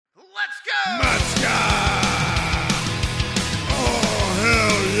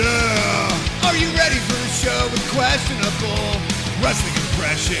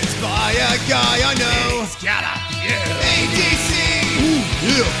predictions by a guy I know. ADC. Ooh,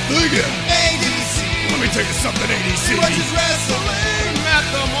 yeah, dig it. ADC. Let me tell you something, ADC. He watches wrestling. Matt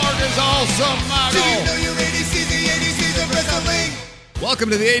the Mark is also Do you Mago. know your ADC? The ADCs of wrestling. Welcome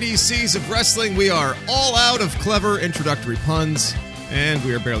to the ADCs of Wrestling. We are all out of clever introductory puns, and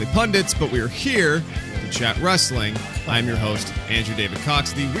we are barely pundits, but we are here to chat wrestling. I'm your host, Andrew David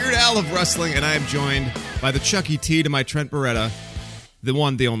Cox, the Weird Al of wrestling, and I am joined by the Chucky T to my Trent Beretta, the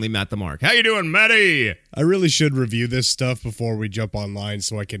one, the only Matt the Mark. How you doing, Matty? I really should review this stuff before we jump online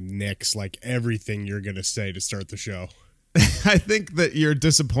so I can nix like everything you're going to say to start the show. I think that your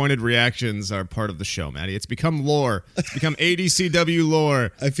disappointed reactions are part of the show, Matty. It's become lore. It's become ADCW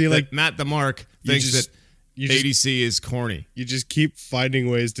lore. I feel like Matt the Mark thinks that ADC is corny. You just keep finding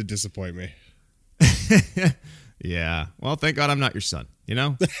ways to disappoint me. Yeah. Well, thank God I'm not your son, you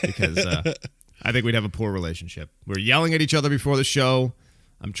know? Because I think we'd have a poor relationship. We're yelling at each other before the show.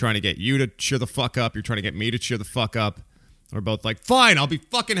 I'm trying to get you to cheer the fuck up. You're trying to get me to cheer the fuck up. We're both like, fine, I'll be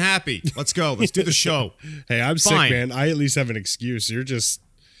fucking happy. Let's go. Let's do the show. Hey, I'm Fine. sick, man. I at least have an excuse. You're just...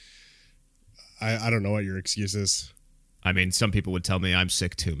 I don't know what your excuse is. I mean, some people would tell me I'm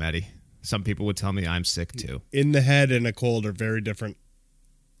sick too, Matty. Some people would tell me I'm sick too. In the head and a cold are very different.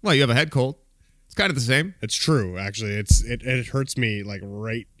 Well, you have a head cold. It's kind of the same. It's true, actually. It hurts me like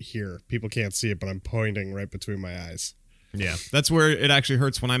right here. People can't see it, but I'm pointing right between my eyes. Yeah, that's where it actually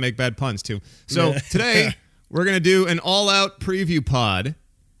hurts when I make bad puns too. So today... We're going to do an all-out preview pod.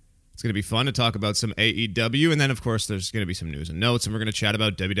 It's going to be fun to talk about some AEW, and then, of course, there's going to be some news and notes, and we're going to chat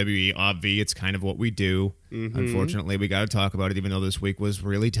about WWE. Obvi, it's kind of what we do. Mm-hmm. Unfortunately, we got to talk about it, even though this week was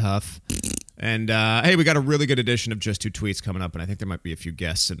really tough. And, hey, we got a really good edition of Just Two Tweets coming up, and I think there might be a few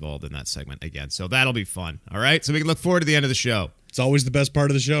guests involved in that segment again, so that'll be fun, all right? So we can look forward to the end of the show. It's always the best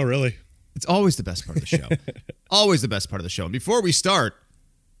part of the show, really. It's always the best part of the show. Always the best part of the show. And before we start...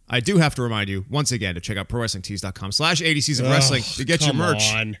 I do have to remind you, once again, to check out ProWrestlingTees.com/ADCs of Wrestling to get your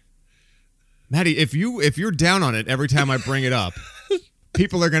merch. On. Matty, if you're down on it every time I bring it up,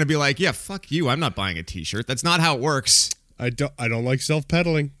 people are going to be like, yeah, fuck you, I'm not buying a t-shirt. That's not how it works. I don't like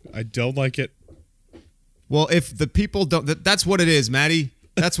self-peddling. I don't like it. Well, if the people don't... That's what it is, Matty.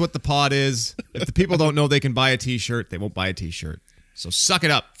 That's what the pod is. If the people don't know they can buy a t-shirt, they won't buy a t-shirt. So suck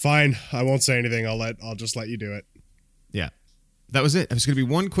it up. Fine. I won't say anything. I'll just let you do it. Yeah. That was it. It was going to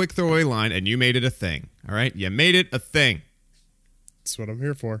be one quick throwaway line, and you made it a thing. All right? You made it a thing. That's what I'm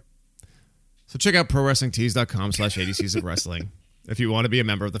here for. So check out ProWrestlingTees.com/ADCs of Wrestling if you want to be a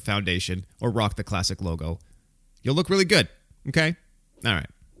member of the foundation or rock the classic logo. You'll look really good. Okay? All right.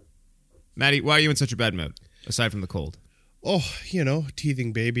 Matty, why are you in such a bad mood, aside from the cold? Oh,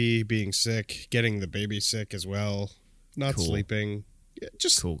 teething baby, being sick, getting the baby sick as well, not sleeping. Yeah,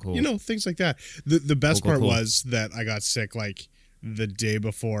 just, cool. Things like that. The best part was that I got sick like the day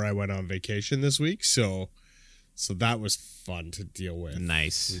before I went on vacation this week. So that was fun to deal with.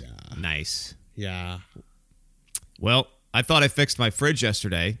 Nice. Yeah. Nice. Yeah. Well, I thought I fixed my fridge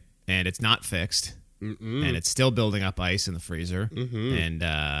yesterday, and it's not fixed. And it's still building up ice in the freezer. And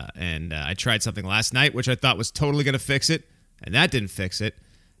I tried something last night, which I thought was totally going to fix it, and that didn't fix it.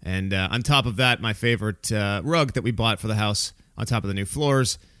 And on top of that, my favorite rug that we bought for the house on top of the new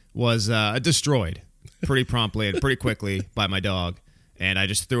floors was destroyed pretty promptly and pretty quickly by my dog. And I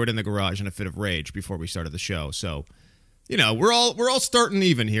just threw it in the garage in a fit of rage before we started the show. So, we're all starting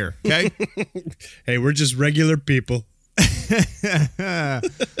even here, okay? Hey, we're just regular people. It's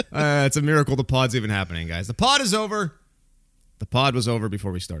a miracle the pod's even happening, guys. The pod is over. The pod was over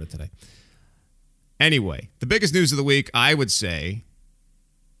before we started today. Anyway, the biggest news of the week, I would say,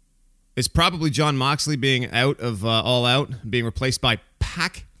 is probably Jon Moxley being out of All Out, being replaced by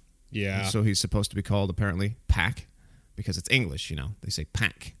Pac. Yeah. So he's supposed to be called, apparently, Pac, because it's English, They say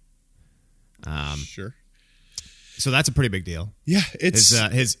Pac. Sure. So that's a pretty big deal. Yeah, it's...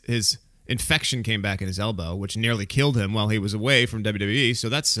 His infection came back in his elbow, which nearly killed him while he was away from WWE. So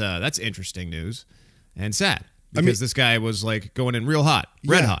that's interesting news and sad because this guy was like going in real hot,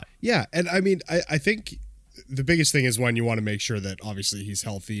 red hot. Yeah, and I mean, I think the biggest thing is one, you want to make sure that obviously he's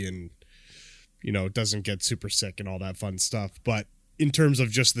healthy and doesn't get super sick and all that fun stuff. But in terms of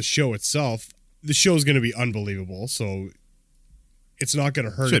just the show itself, the show is going to be unbelievable. So it's not going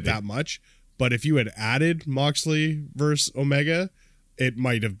to hurt it that much. But if you had added Moxley versus Omega, it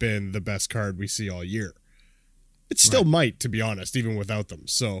might have been the best card we see all year. It still might, to be honest, even without them.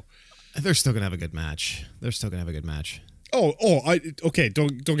 So they're still gonna have a good match. Okay.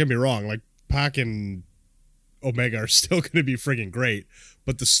 Don't get me wrong. Like Pac and Omega are still going to be friggin' great,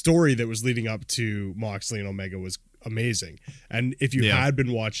 but the story that was leading up to Moxley and Omega was amazing. And if you had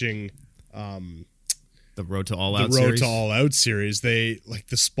been watching The Road to All the Out Road series. to All Out series. They like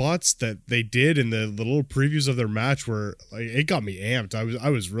the spots that they did in the little previews of their match were like it got me amped. I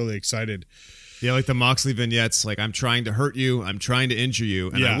was really excited. Yeah, like the Moxley vignettes, like I'm trying to hurt you, I'm trying to injure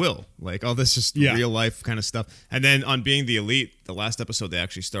you, and I will. Like all this just real life kind of stuff. And then on Being the Elite, the last episode they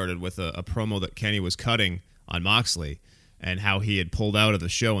actually started with a promo that Kenny was cutting on Moxley and how he had pulled out of the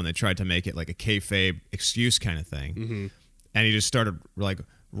show and they tried to make it like a kayfabe excuse kind of thing. Mm-hmm. And he just started like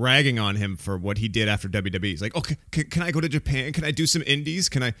ragging on him for what he did after WWE. He's like, okay, can I go to Japan? Can I do some indies?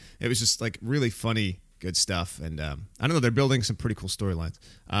 Can I? It was just like really funny. Good stuff, and I don't know. They're building some pretty cool storylines.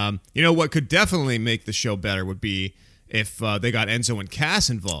 You know what could definitely make the show better would be if they got Enzo and Cass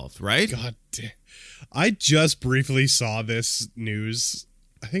involved, right? God damn! I just briefly saw this news.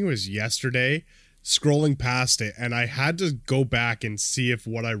 I think it was yesterday. Scrolling past it, and I had to go back and see if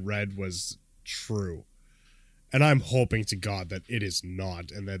what I read was true. And I'm hoping to God that it is not,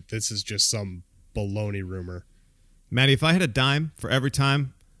 and that this is just some baloney rumor. Maddie, if I had a dime for every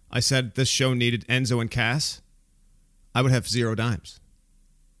time I said this show needed Enzo and Cass, I would have 0 dimes.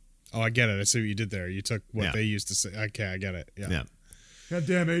 Oh, I get it. I see what you did there. You took what they used to say. Okay, I get it. Yeah. God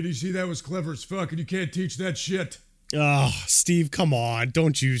damn, ADC, that was clever as fuck, and you can't teach that shit. Oh, Steve, come on.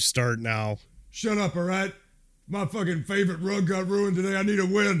 Don't you start now. Shut up, all right? My fucking favorite rug got ruined today. I need a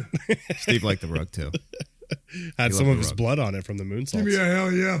win. Steve liked the rug, too. Had some of his blood on it from the moonsaults. Give me a hell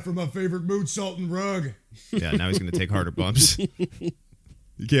yeah for my favorite moonsault and rug. Yeah, now he's going to take harder bumps.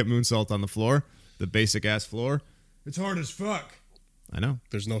 You can't moonsault on the floor, the basic-ass floor. It's hard as fuck. I know.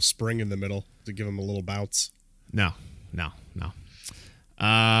 There's no spring in the middle to give him a little bounce. No.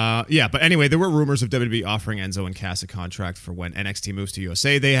 Yeah, but anyway, there were rumors of WWE offering Enzo and Cass a contract for when NXT moves to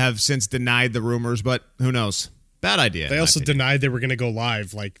USA. They have since denied the rumors, but who knows? Bad idea. They also denied they were going to go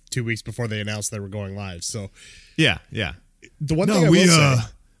live like 2 weeks before they announced they were going live. So yeah. The one thing I will say,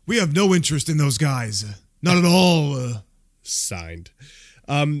 we have no interest in those guys. Not at all. Signed.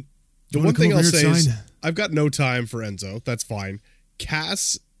 The one thing I'll say is I've got no time for Enzo. That's fine.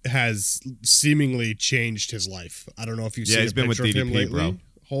 Cass has seemingly changed his life. I don't know if you've seen a picture of him lately. Bro.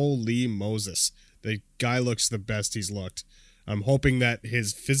 Holy Moses. The guy looks the best he's looked. I'm hoping that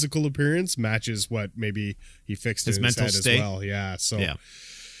his physical appearance matches what maybe he fixed in his mental head state as well. Yeah, so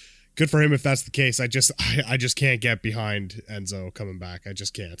good for him if that's the case. I just can't get behind Enzo coming back. I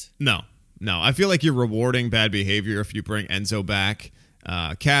just can't. No. I feel like you're rewarding bad behavior if you bring Enzo back.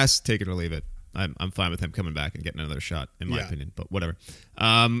 Cass, take it or leave it. I'm fine with him coming back and getting another shot, in my opinion, but whatever.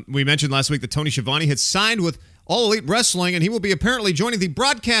 We mentioned last week that Tony Schiavone had signed with All Elite Wrestling, and he will be apparently joining the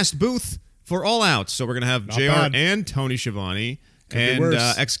broadcast booth for All Out. So we're going to have JR and Tony Schiavone and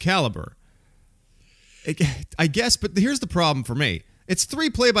Excalibur. I guess, but here's the problem for me. It's 3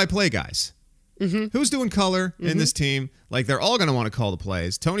 play-by-play guys. Mm-hmm. Who's doing color in this team? Like, they're all going to want to call the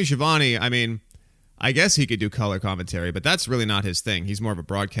plays. Tony Schiavone, I mean, I guess he could do color commentary, but that's really not his thing. He's more of a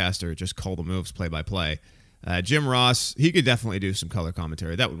broadcaster, just call the moves play-by-play. Jim Ross, he could definitely do some color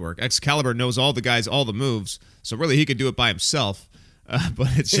commentary. That would work. Excalibur knows all the guys, all the moves, so really he could do it by himself.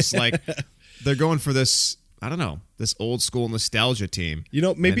 But it's just like they're going for this, I don't know, this old school nostalgia team. You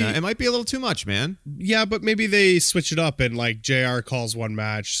know, maybe it might be a little too much, man. Yeah, but maybe they switch it up and like JR calls one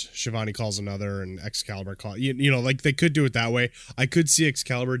match, Schiavone calls another, and Excalibur calls. You know, like they could do it that way. I could see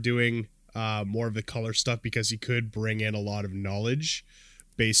Excalibur doing more of the color stuff because he could bring in a lot of knowledge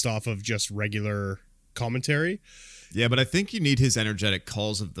based off of just regular commentary. Yeah, but I think you need his energetic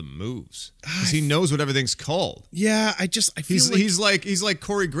calls of the moves because he knows what everything's called. Yeah, I feel he's like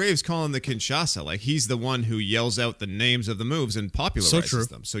Corey Graves calling the Kinshasa. Like he's the one who yells out the names of the moves and popularizes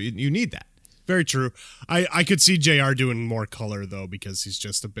them. So you need that. Very true. I could see JR doing more color though because he's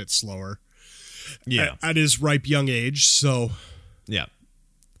just a bit slower. Yeah, at his ripe young age. So yeah,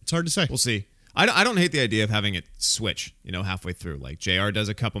 it's hard to say. We'll see. I don't hate the idea of having it switch. Halfway through, like JR does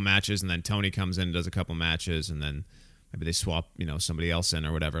a couple matches and then Tony comes in and does a couple matches and then maybe they swap, somebody else in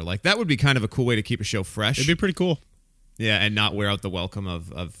or whatever. Like, that would be kind of a cool way to keep a show fresh. It'd be pretty cool. Yeah, and not wear out the welcome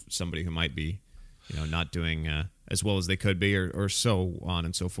of somebody who might be, not doing as well as they could be or so on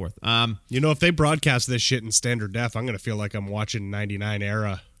and so forth. If they broadcast this shit in standard def, I'm going to feel like I'm watching 99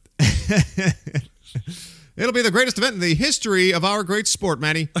 era. It'll be the greatest event in the history of our great sport,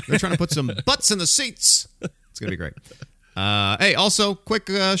 Manny. They're trying to put some butts in the seats. It's going to be great. Hey, also, quick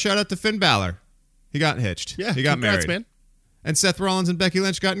shout out to Finn Balor. He got hitched. Yeah, he got married, man. And Seth Rollins and Becky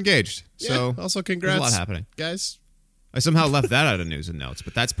Lynch got engaged. So also congrats. There's a lot happening, guys. I somehow left that out of news and notes,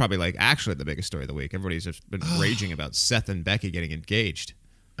 but that's probably like actually the biggest story of the week. Everybody's just been raging about Seth and Becky getting engaged.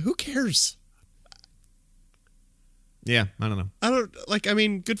 Who cares? Yeah, I don't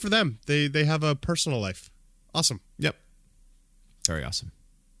know. Good for them. They have a personal life. Awesome. Yep. Very awesome.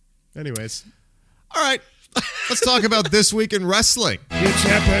 Anyways. All right, let's talk about this week in wrestling. It's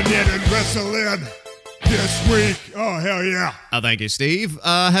happening in wrestling this week. Oh, hell yeah. Thank you, Steve.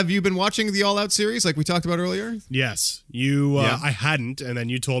 Have you been watching the All Out series like we talked about earlier? Yes. I hadn't, and then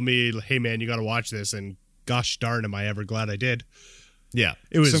you told me, hey, man, you got to watch this, and gosh darn, am I ever glad I did. Yeah.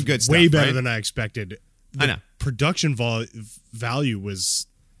 It was some good way stuff, better right? than I expected. I know. Production value was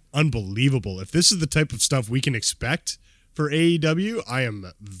unbelievable. If this is the type of stuff we can expect for AEW, I am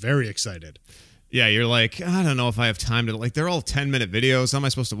very excited. Yeah, you're like, I don't know if I have time to, like, they're all 10-minute videos. How am I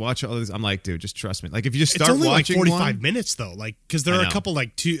supposed to watch all these? I'm like, dude, just trust me. Like, if you just start it's only watching like 45 minutes, though. Like, because there are a couple,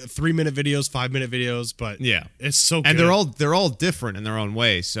 like, 3-minute videos, 5-minute videos, but yeah, it's so good. And they're all different in their own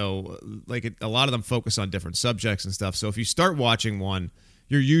way. So, like, a lot of them focus on different subjects and stuff. So if you start watching one,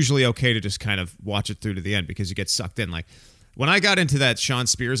 you're usually okay to just kind of watch it through to the end because you get sucked in. Like, when I got into that Sean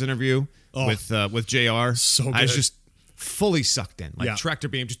Spears interview with JR, so good. I was just fully sucked in. Like, tractor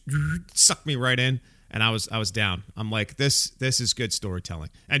beam just sucked me right in. And I was down. I'm like, this is good storytelling.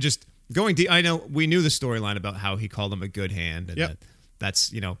 And just going deep, I know we knew the storyline about how he called him a good hand, and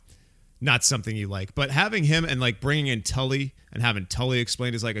that's not something you like. But having him and like bringing in Tully and having Tully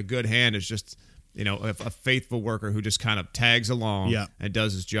explained as like a good hand is just a faithful worker who just kind of tags along and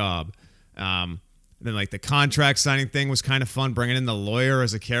does his job. Then like the contract signing thing was kind of fun, bringing in the lawyer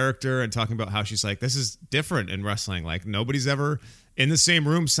as a character and talking about how she's like, this is different in wrestling. Like nobody's ever in the same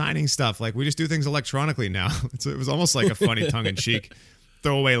room signing stuff. Like we just do things electronically now. It was almost like a funny tongue-in-cheek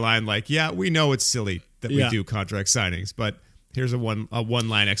throwaway line. Like, yeah, we know it's silly that we do contract signings, but here's a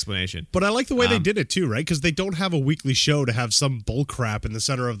one-line explanation. But I like the way they did it too, right? Because they don't have a weekly show to have some bull crap in the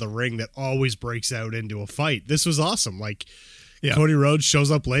center of the ring that always breaks out into a fight. This was awesome. Like, Cody Rhodes shows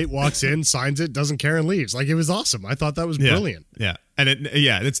up late, walks in, signs it, doesn't care, and leaves. Like, it was awesome. I thought that was brilliant. Yeah. And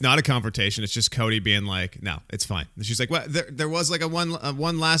it's not a confrontation. It's just Cody being like, no, it's fine. And she's like, what? There was like a one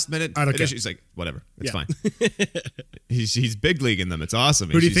last minute. I don't care. She's like, whatever. It's fine. he's big leaguing them. It's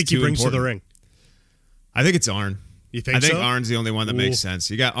awesome. Who do you think he brings to the ring? I think it's Arn. You think so? I think Arn's the only one that makes sense.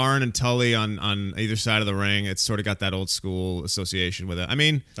 You got Arn and Tully on either side of the ring. It's sort of got that old school association with it. I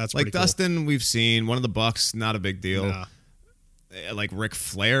mean, that's like pretty cool. Dustin, we've seen. One of the Bucks, not a big deal. Nah. Like Ric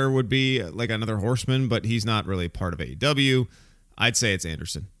Flair would be like another horseman, but he's not really part of AEW. I'd say it's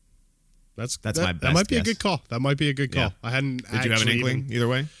Anderson. That's my best That might be guess. a good call. That might be a good call. Yeah. I hadn't. Did you have an inkling either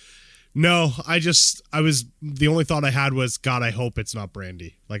way? No, the only thought I had was, God, I hope it's not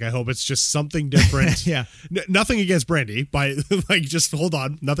Brandy. Like, I hope it's just something different. Yeah. Nothing against Brandy, just hold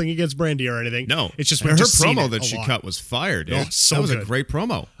on. Nothing against Brandy or anything. No. It's just, her promo that she cut was fire, dude. Oh, so that was good. a great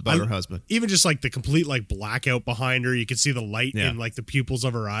promo about her husband. Even just like the complete like blackout behind her. You could see the light in like the pupils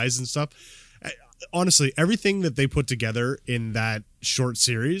of her eyes and stuff. Honestly, everything that they put together in that short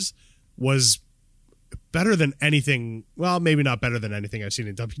series was better than anything. Well, maybe not better than anything I've seen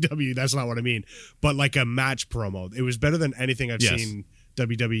in WWE. That's not what I mean. But like a match promo. It was better than anything I've seen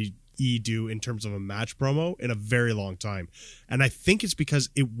WWE do in terms of a match promo in a very long time. And I think it's because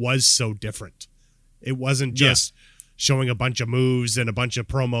it was so different. It wasn't just showing a bunch of moves and a bunch of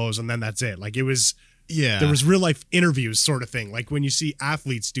promos and then that's it. Like it was... Yeah. There was real life interviews sort of thing. Like when you see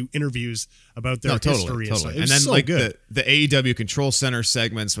athletes do interviews about their history and stuff. And then so like good. the AEW Control Center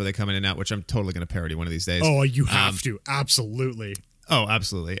segments where they come in and out, which I'm totally going to parody one of these days. Oh, you have to. Absolutely. Oh,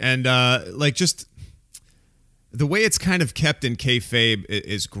 absolutely. And like just the way it's kind of kept in kayfabe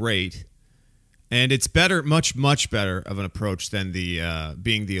is great. And it's better, much, much better of an approach than the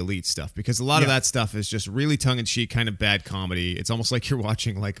being the elite stuff. Because a lot of that stuff is just really tongue-in-cheek, kind of bad comedy. It's almost like you're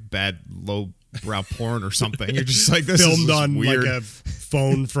watching like bad low-brow porn or something. You're just like, this filmed is on weird. like a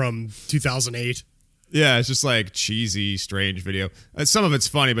phone from 2008. Yeah, it's just like cheesy, strange video. Some of it's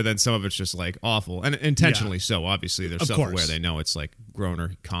funny, but then some of it's just like awful. And intentionally so, obviously. They're self-aware. They know it's like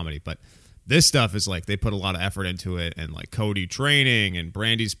groaner comedy. But this stuff is like, they put a lot of effort into it. And like Cody training and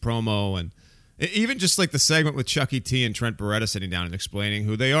Brandy's promo and even just like the segment with Chucky T and Trent Beretta sitting down and explaining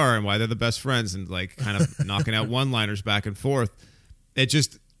who they are and why they're the best friends and like kind of knocking out one-liners back and forth. It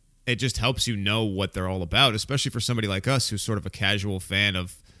just helps you know what they're all about, especially for somebody like us who's sort of a casual fan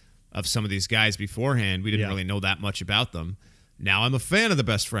of some of these guys beforehand. We didn't really know that much about them. Now I'm a fan of the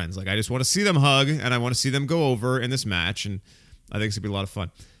best friends. Like I just want to see them hug and I want to see them go over in this match, and I think it's gonna be a lot of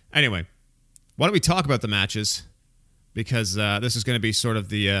fun. Anyway, why don't we talk about the matches? Because this is going to be sort of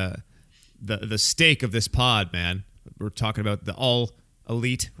the stake of this pod, man. We're talking about the all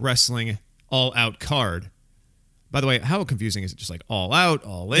elite wrestling all out card. By the way, how confusing is it? Just like all out,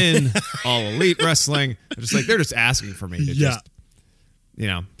 all in, all elite wrestling. They're just asking for me to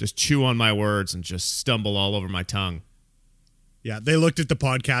just chew on my words and just stumble all over my tongue. Yeah, they looked at the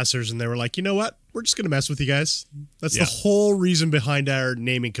podcasters and they were like, you know what? We're just going to mess with you guys. That's the whole reason behind our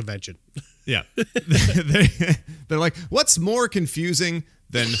naming convention. Yeah. They're like, what's more confusing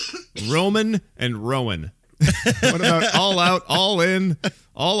than Roman and Rowan? What about all out, all in,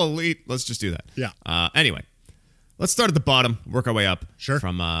 all elite? Let's just do that. Yeah. Anyway, let's start at the bottom, work our way up. Sure.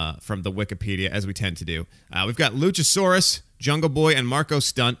 From the Wikipedia, as we tend to do. We've got Luchasaurus, Jungle Boy, and Marco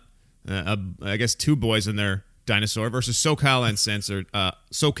Stunt. I guess 2 boys in their dinosaur versus SoCal Uncensored.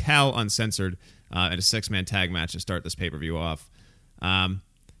 In a 6-man tag match to start this pay-per-view off. The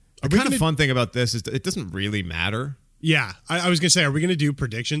kind of fun thing about this is it doesn't really matter. Yeah, I was going to say, are we going to do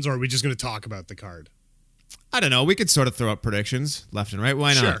predictions or are we just going to talk about the card? I don't know. We could sort of throw up predictions left and right.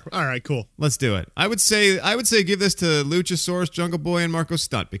 Why not? Sure. All right, cool. Let's do it. I would say give this to Luchasaurus, Jungle Boy, and Marco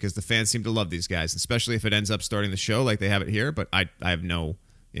Stunt because the fans seem to love these guys, especially if it ends up starting the show like they have it here. But I have no,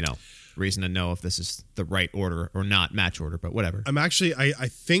 reason to know if this is the right order or not, match order, but whatever. I'm actually, I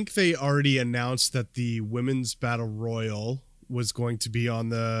think they already announced that the Women's Battle Royal was going to be on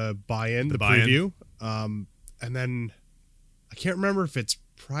the buy-in, the preview. And then I can't remember if it's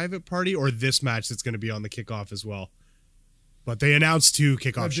Private Party or this match that's going to be on the kickoff as well. But they announced 2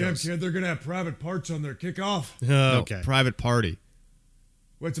 kickoff shows. Damn kid, they're going to have private parts on their kickoff. Okay. No, Private Party.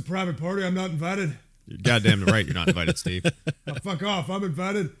 What's a private party? I'm not invited. You're goddamn right you're not invited, Steve. Oh, fuck off. I'm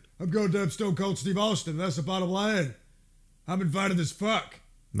invited. I'm going to have Stone Cold Steve Austin. That's the bottom line. I'm invited as fuck.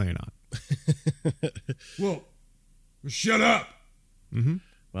 No, you're not. Well, shut up. Mm-hmm.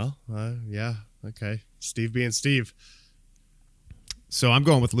 Well, yeah. Okay. Steve being Steve. So I'm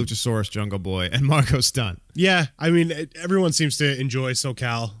going with Luchasaurus, Jungle Boy, and Marco Stunt. Yeah, I mean, everyone seems to enjoy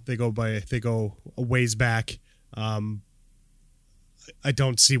SoCal. They go a ways back. I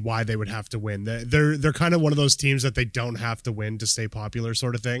don't see why they would have to win. They're kind of one of those teams that they don't have to win to stay popular,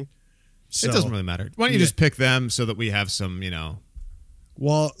 sort of thing. So, it doesn't really matter. Why don't you just pick them so that we have some,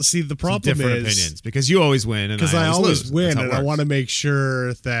 Well, see, the problem different is opinions because you always win and because I always lose. win, and I want to make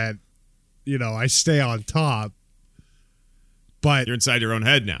sure that I stay on top. But you're inside your own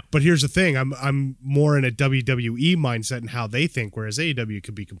head now. But here's the thing: I'm more in a WWE mindset and how they think, whereas AEW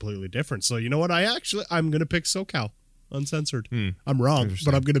could be completely different. So you know what? I'm going to pick SoCal Uncensored. I'm wrong,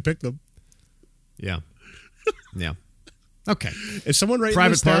 but I'm going to pick them. Yeah. Yeah. Okay. Is someone writing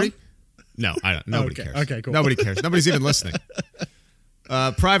Private this down? Party? No, I don't. Nobody cares. Okay, cool. Nobody cares. Nobody's even listening.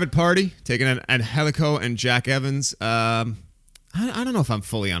 Private Party taking an Angelico and Jack Evans. I don't know if I'm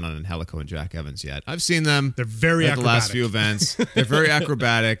fully on Angelico and Jack Evans yet. I've seen them. They're very at acrobatic. The last few events. They're very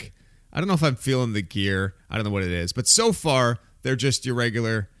acrobatic. I don't know if I'm feeling the gear. I don't know what it is, but so far they're just your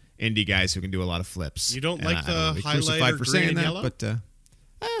regular indie guys who can do a lot of flips. You don't And like the crucified highlighter for green saying and that, yellow? but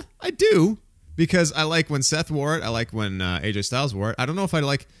I do because I like when Seth wore it. I like when AJ Styles wore it. I don't know if I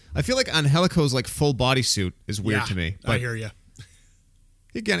like. I feel like Angelico's like full bodysuit is weird to me. But I hear you.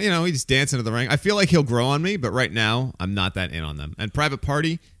 again, he's dancing to the ring. I feel like he'll grow on me, but right now I'm not that in on them. And Private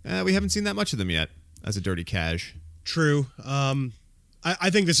Party, we haven't seen that much of them yet as a dirty cash. True. I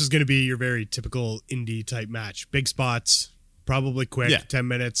think this is going to be your very typical indie type match. Big spots, probably quick, 10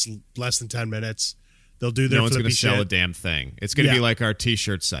 minutes, less than 10 minutes. They'll do their no one's going to sell a damn thing. It's going to be like our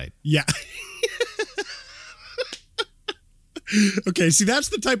T-shirt site. Yeah. Okay, see, that's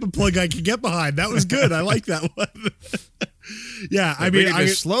the type of plug I can get behind. That was good. I like that one. Yeah, I mean, I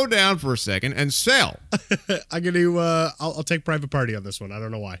slow down for a second and sell. I'm going to. I'll take Private Party on this one. I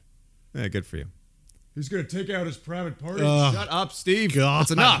don't know why. Yeah, good for you. He's going to take out his private party. Shut up, Steve. God.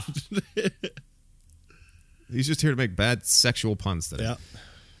 That's enough. He's just here to make bad sexual puns today. Yeah.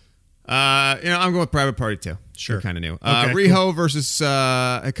 I'm going with Private Party too. Sure. Kind of new. Okay, Riho cool. versus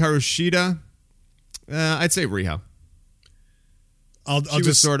Hikaru Shida. I'd say Riho. She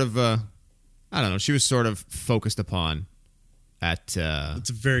was sort of, I don't know. She was sort of focused upon at. That's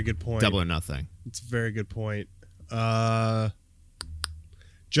a very good point. Double or Nothing. It's a very good point.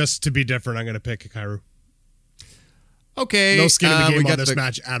 Just to be different, I'm going to pick Hikaru. Okay. No skin in the game we on got this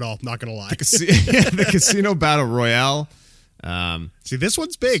match at all. Not going to lie. The Casino Battle Royale. See, this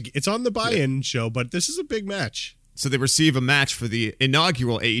one's big. It's on the buy-in show, but this is a big match. So they receive a match for the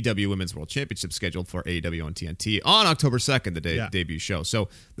inaugural AEW Women's World Championship scheduled for AEW on TNT on October 2nd, the debut show. So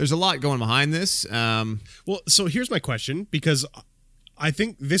there's a lot going behind this. Well, so here's my question, because I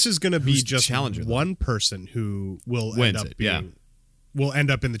think this is going to be just one person who will end up will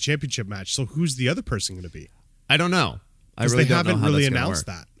end up in the championship match. So who's the other person going to be? I don't know. Because they haven't really announced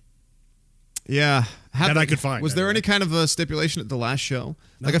that. Yeah. That I could find. Was there any kind of a stipulation at the last show?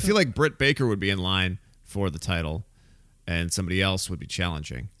 Like, I feel like Britt Baker would be in line for the title and somebody else would be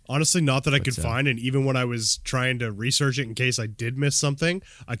challenging. Honestly, not that I could find. And even when I was trying to research it in case I did miss something,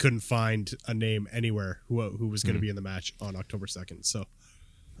 I couldn't find a name anywhere who was going to be in the match on October 2nd. So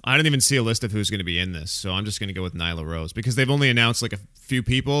I didn't even see a list of who's going to be in this, so I'm just going to go with Nyla Rose because they've only announced like a few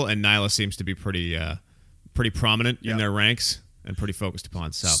people, and Nyla seems to be pretty prominent in their ranks and pretty focused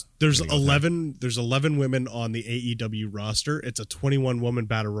upon. So there's 11 women on the AEW roster. It's a 21-woman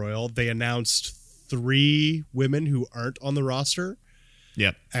battle royal. They announced 3 women who aren't on the roster.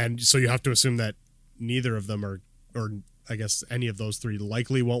 Yep. And so you have to assume that neither of them are, or I guess any of those 3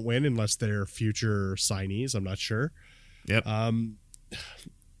 likely won't win unless they're future signees. I'm not sure. Yep.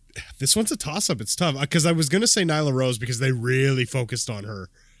 This one's a toss-up. It's tough because I was going to say Nyla Rose because they really focused on her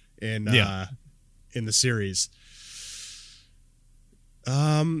in the series.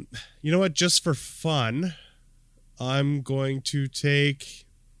 You know what? Just for fun, I'm going to take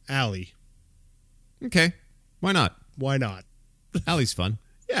Allie. Okay. Why not? Why not? Allie's fun.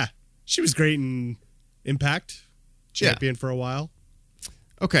 Yeah. She was great in Impact. Champion for a while.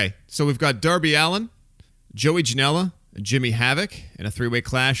 Okay. So we've got Darby Allin, Joey Janela, Jimmy Havoc, and a 3-way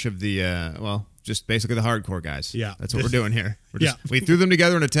clash of the, just basically the hardcore guys. Yeah. That's what we're doing here. We threw them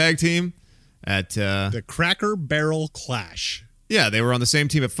together in a tag team at... the Cracker Barrel Clash. Yeah, they were on the same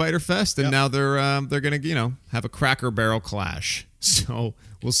team at Fyter Fest, and now they're going to, have a Cracker Barrel clash. So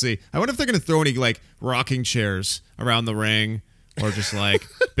we'll see. I wonder if they're going to throw any, like, rocking chairs around the ring or just, like,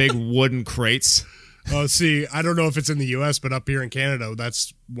 big wooden crates. Oh, see, I don't know if it's in the U.S., but up here in Canada,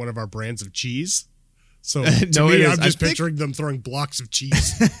 that's one of our brands of cheese. So to me, I'm just picturing them throwing blocks of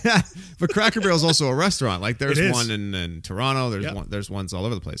cheese. But Cracker Barrel is also a restaurant. Like there's one in Toronto. There's ones all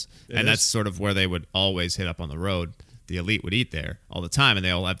over the place, that's sort of where they would always hit up on the road. The elite would eat there all the time, and they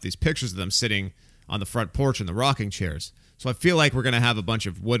all have these pictures of them sitting on the front porch in the rocking chairs. So I feel like we're gonna have a bunch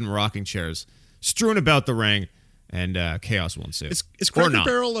of wooden rocking chairs strewn about the ring, and chaos will ensue. Is Cracker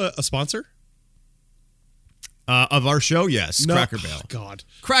Barrel a sponsor? Of our show, yes. No. Cracker Barrel. Oh, God.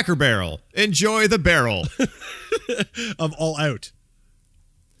 Cracker Barrel. Enjoy the barrel. Of All Out.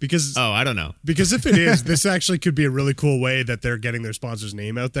 Because I don't know. Because if it is, this actually could be a really cool way that they're getting their sponsor's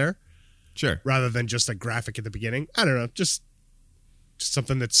name out there. Sure. Rather than just a graphic at the beginning. I don't know. Just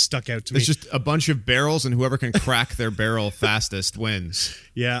something that stuck out to me. It's just a bunch of barrels, and whoever can crack their barrel fastest wins.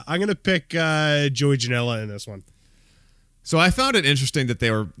 Yeah, I'm going to pick Joey Janela in this one. So I found it interesting that they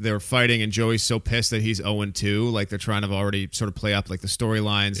were fighting, and Joey's so pissed that he's 0-2. Like they're trying to already sort of play up like the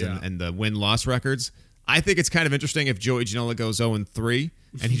storylines and the win-loss records. I think it's kind of interesting if Joey Janela goes 0-3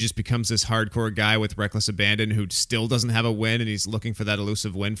 and he just becomes this hardcore guy with reckless abandon who still doesn't have a win, and he's looking for that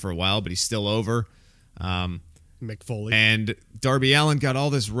elusive win for a while, but he's still over. Mick Foley. And Darby Allin got all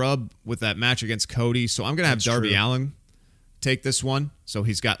this rub with that match against Cody, so I'm going to have Darby Allin take this one. So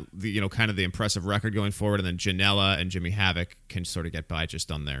he's got the kind of the impressive record going forward, and then Janela and Jimmy Havoc can sort of get by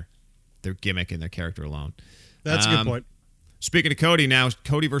just on their gimmick and their character alone. That's a good point. Speaking of Cody now,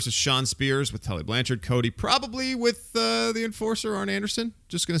 Cody versus Sean Spears with Tully Blanchard. Cody probably with the Enforcer, Arn Anderson.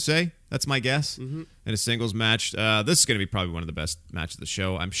 Just going to say. That's my guess. In a singles match. This is going to be probably one of the best matches of the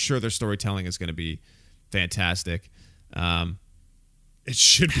show. I'm sure their storytelling is going to be fantastic. It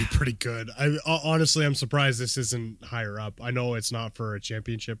should be pretty good. Honestly, I'm surprised this isn't higher up. I know it's not for a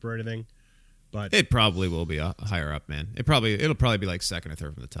championship or anything, but it probably will be higher up, man. It'll probably be like second or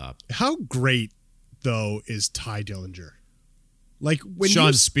third from the top. How great though is Ty Dillinger? Like when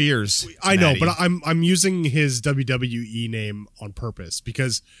Sean Spears. I know, but I'm using his WWE name on purpose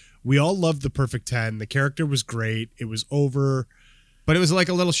because we all loved the Perfect 10. The character was great. It was over. But it was like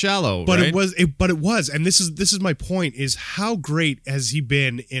a little shallow, but right? it was, and this is my point: is how great has he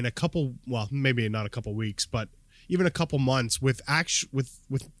been in a couple? Well, maybe not a couple weeks, but even a couple months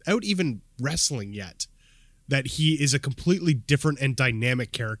without even wrestling yet. That he is a completely different and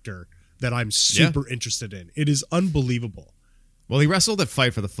dynamic character that I'm super interested in. It is unbelievable. Well, he wrestled at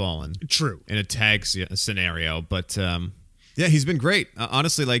Fight for the Fallen, true, in a tag scenario, but he's been great.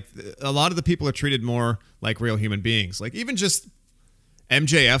 Honestly, like a lot of the people are treated more like real human beings. Like even just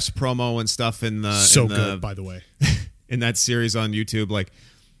MJF's promo and stuff in the good, by the way, in that series on YouTube, like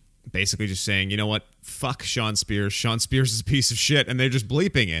basically just saying, you know what, fuck Sean Spears. Sean Spears is a piece of shit, and they're just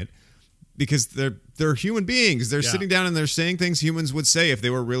bleeping it because they're human beings. They're sitting down and they're saying things humans would say if they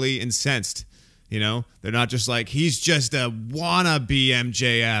were really incensed. You know, they're not just like he's just a wannabe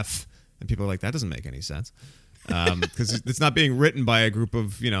MJF, and people are like that doesn't make any sense because it's not being written by a group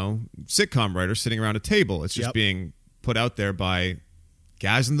of sitcom writers sitting around a table. It's just being put out there by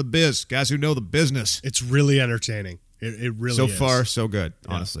guys in the biz, guys who know the business. It's really entertaining. It really so is. far so good,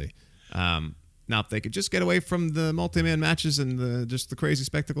 honestly. Now if they could just get away from the multi-man matches and just the crazy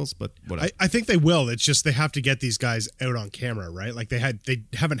spectacles, but whatever. I think they will. It's just they have to get these guys out on camera, right? Like they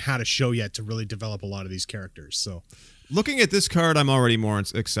haven't had a show yet to really develop a lot of these characters. So looking at this card, I'm already more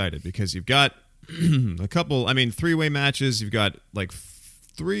excited because you've got a couple, 3-way matches. You've got like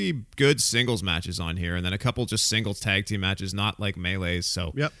 3 good singles matches on here, and then a couple just singles tag team matches, not like melees.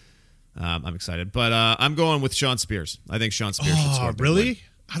 So Yep. I'm excited. But I'm going with Sean Spears. I think Sean Spears should score a big really? win.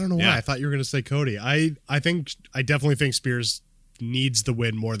 I don't know why. Yeah. I thought you were going to say Cody. I definitely think Spears needs the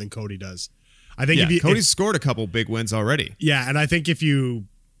win more than Cody does. I think Cody's scored a couple big wins already. Yeah, and I think if you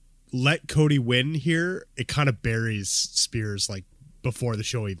let Cody win here, it kind of buries Spears like before the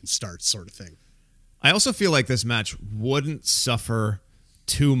show even starts, sort of thing. I also feel like this match wouldn't suffer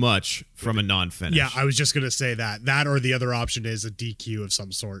too much from a non-finish. Yeah, I was just going to say that. That or the other option is a DQ of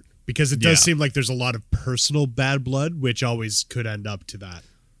some sort. Because it does seem like there's a lot of personal bad blood, which always could end up to that.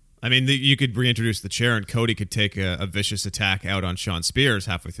 I mean, you could reintroduce the chair, and Cody could take a vicious attack out on Sean Spears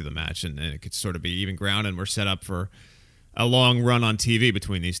halfway through the match, and it could sort of be even ground, and we're set up for a long run on TV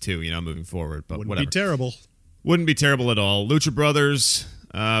between these two, moving forward. But Wouldn't be terrible. Wouldn't be terrible at all. Lucha Brothers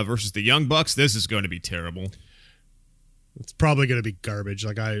versus the Young Bucks. This is going to be terrible. It's probably going to be garbage.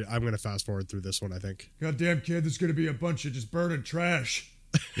 Like I'm going to fast forward through this one, I think. Goddamn kid, there's going to be a bunch of just burning trash.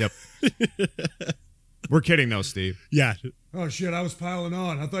 Yep. We're kidding though, Steve. Yeah. Oh shit, I was piling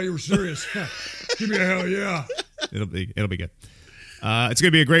on. I thought you were serious. Give me a hell yeah. It'll be good. It's going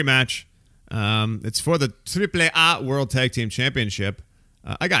to be a great match. It's for the AAA World Tag Team Championship.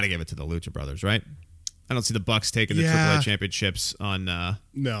 I got to give it to the Lucha Brothers, right? I don't see the Bucks taking the AAA championships on an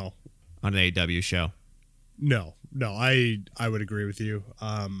AEW show. No, I would agree with you.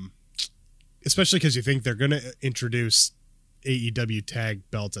 Especially because you think they're going to introduce AEW tag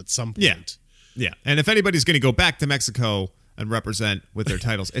belts at some point. Yeah. And if anybody's going to go back to Mexico and represent with their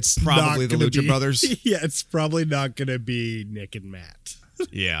titles, it's probably the Lucha Brothers. Yeah, it's probably not going to be Nick and Matt.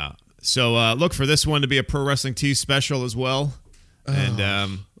 Yeah. So look for this one to be a Pro Wrestling Tees special as well. And,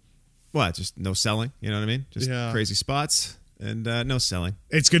 just no selling. You know what I mean? Just crazy spots and no selling.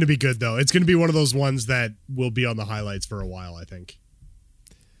 It's going to be good, though. It's going to be one of those ones that will be on the highlights for a while, I think.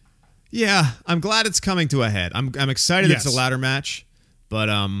 Yeah, I'm glad it's coming to a head. I'm excited it's a ladder match, but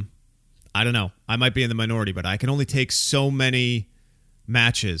I don't know. I might be in the minority, but I can only take so many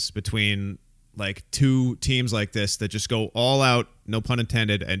matches between like two teams like this that just go all out, no pun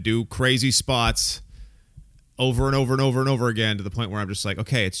intended, and do crazy spots over and over and over and over again to the point where I'm just like,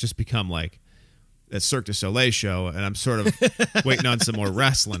 okay, it's just become like a Cirque du Soleil show, and I'm sort of waiting on some more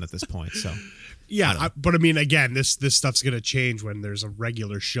wrestling at this point. So. Yeah, but I mean, again, this stuff's going to change when there's a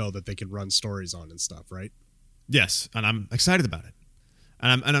regular show that they can run stories on and stuff, right? Yes, and I'm excited about it.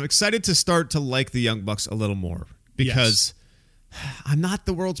 And I'm excited to start to like the Young Bucks a little more because I'm not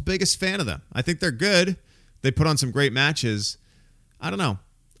the world's biggest fan of them. I think they're good. They put on some great matches. I don't know.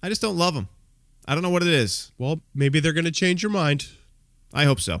 I just don't love them. I don't know what it is. Well, maybe they're going to change your mind. I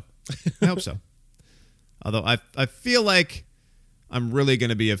hope so. Although I feel like I'm really going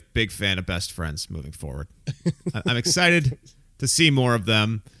to be a big fan of Best Friends moving forward. I'm excited to see more of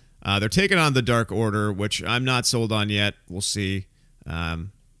them. They're taking on the Dark Order, which I'm not sold on yet. We'll see.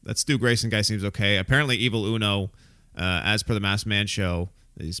 That Stu Grayson guy seems okay. Apparently, Evil Uno, as per the Masked Man show,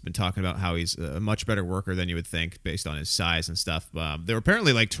 he's been talking about how he's a much better worker than you would think based on his size and stuff. They were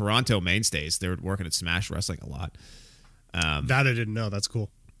apparently like Toronto mainstays. They were working at Smash Wrestling a lot. That I didn't know. That's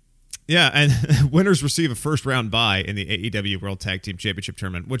cool. Yeah, and winners receive a first-round bye in the AEW World Tag Team Championship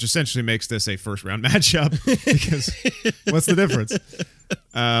Tournament, which essentially makes this a first-round matchup. Because what's the difference?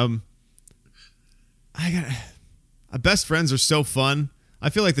 Best Friends are so fun. I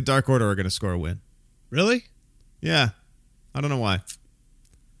feel like the Dark Order are going to score a win. Really? Yeah. I don't know why.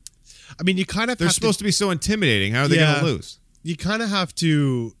 I mean, you kind of They're supposed to be so intimidating. How are they going to lose? You kind of have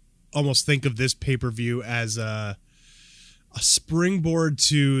to almost think of this pay-per-view as a springboard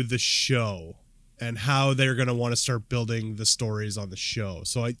to the show and how they're going to want to start building the stories on the show.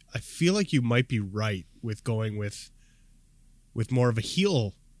 So I feel like you might be right with going with more of a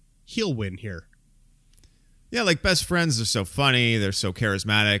heel win here. Yeah, like Best Friends are so funny, they're so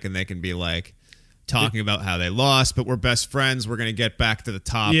charismatic, and they can be like talking about how they lost, but we're best friends, we're going to get back to the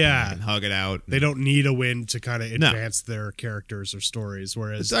top and hug it out. They don't need a win to kind of advance their characters or stories,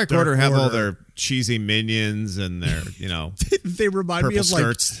 whereas the Dark Order have all their cheesy minions and their, they remind me of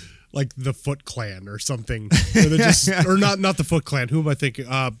skirts. like the Foot Clan or something. Where they're just, or not the Foot Clan, who am I thinking?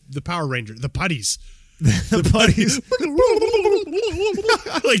 The Power Ranger, the Putties. The Putties.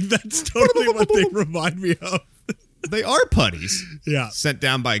 Like, that's totally what they remind me of. They are putties. Yeah. Sent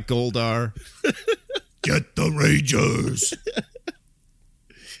down by Goldar. Get the Rangers.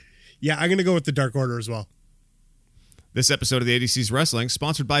 Yeah, I'm going to go with the Dark Order as well. This episode of the ADC's Wrestling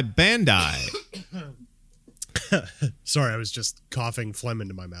sponsored by Bandai. Sorry, I was just coughing phlegm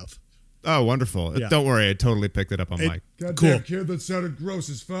into my mouth. Oh, wonderful. Yeah. Don't worry, I totally picked it up on mic. Goddamn kid, that sounded gross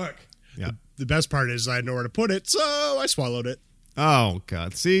as fuck. Yeah. The best part is I had nowhere to put it, so I swallowed it. Oh,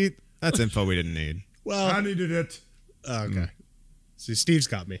 God. See, that's info we didn't need. Well, I needed it. okay. See, Steve's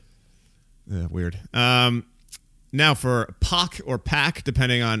got me. Yeah, weird. Now for Pac or Pac,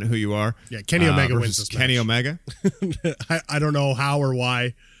 depending on who you are. Yeah, Kenny Omega wins versus this Kenny match. Omega. I don't know how or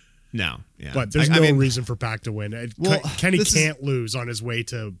why, No, yeah, but there's no reason for Pac to win. Kenny this can't lose on his way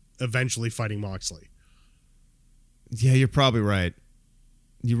to eventually fighting Moxley. Yeah, you're probably right.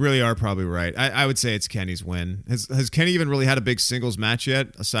 You really are probably right. I would say it's Kenny's win. Has Kenny even really had a big singles match yet?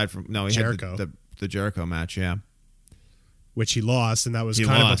 Aside from he Jericho. had the Jericho match, yeah. Which he lost, and that was of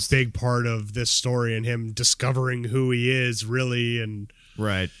a big part of this story and him discovering who he is, really. And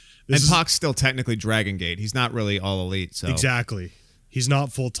right. And Pac's still technically Dragon Gate. He's not really All Elite. So exactly. He's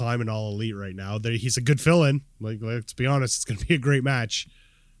not full-time in All Elite right now. He's a good fill-in. Like, let's be honest, it's going to be a great match.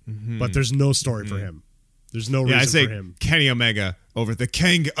 Mm-hmm. But there's no story for him. There's no reason for him. Kenny Omega over the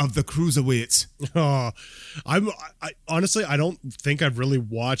king of the cruiserweights. Oh, I honestly, I don't think I've really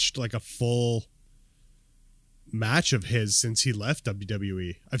watched like a full match of his since he left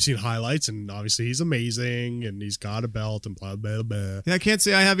WWE. I've seen highlights, and obviously he's amazing, and he's got a belt, and blah blah blah. Yeah, I can't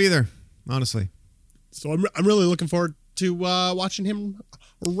say I have either, honestly. So I'm really looking forward to watching him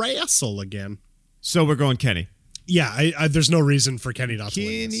wrestle again. So we're going Kenny. Yeah, there's no reason for Kenny not to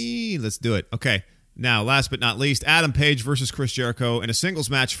win this. Let's do it. Okay. Now, last but not least, Adam Page versus Chris Jericho in a singles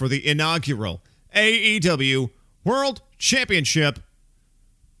match for the inaugural AEW World Championship.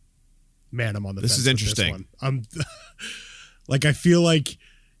 Man, I'm on the This fence is with interesting. This one. I feel like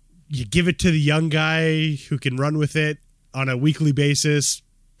you give it to the young guy who can run with it on a weekly basis,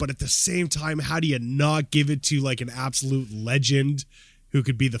 but at the same time, how do you not give it to like an absolute legend who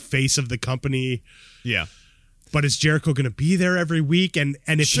could be the face of the company? Yeah. But is Jericho going to be there every week? And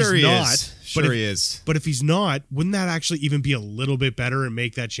if sure he's he not, is. Sure he is. But if he's not, wouldn't that actually even be a little bit better and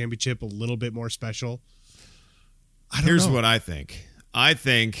make that championship a little bit more special? Here's what I think. I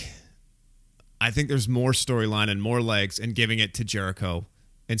think there's more storyline and more legs in giving it to Jericho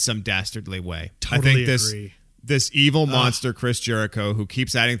in some dastardly way. Totally I think agree. This evil monster, Chris Jericho, who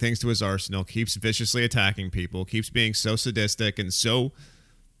keeps adding things to his arsenal, keeps viciously attacking people, keeps being so sadistic and so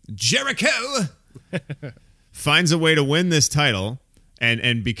Jericho, finds a way to win this title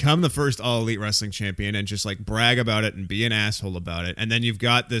and become the first All Elite Wrestling Champion and just like brag about it and be an asshole about it. And then you've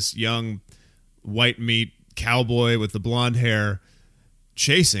got this young white meat cowboy with the blonde hair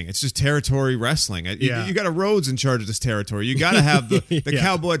chasing. It's just territory wrestling. You got a Rhodes in charge of this territory. You got to have the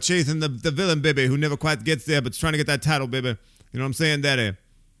cowboy chasing the villain, baby, who never quite gets there, but's trying to get that title, baby. You know what I'm saying, Daddy?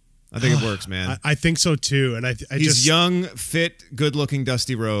 I think it works, man. I think so too. And he's young, fit, good-looking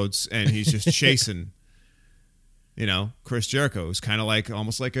Dusty Rhodes, and he's just chasing. Chris Jericho is kind of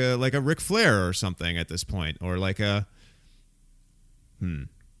almost like a Ric Flair or something at this point, or like a.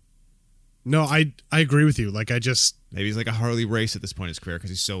 No, I agree with you. Maybe he's like a Harley Race at this point in his career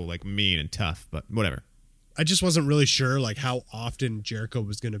because he's so like mean and tough. But whatever. I just wasn't really sure like how often Jericho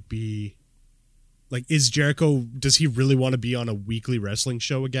was going to be. Like, does he really want to be on a weekly wrestling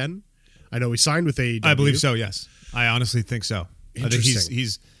show again? I know he signed with AEW. I believe so. Yes, I honestly think so. I think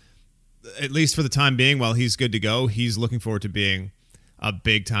he's at least for the time being, while he's good to go, he's looking forward to being a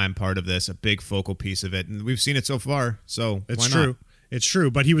big time part of this, a big focal piece of it, and we've seen it so far. So it's why true. not? It's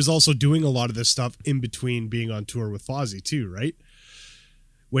true, but he was also doing a lot of this stuff in between being on tour with Fozzy too, right?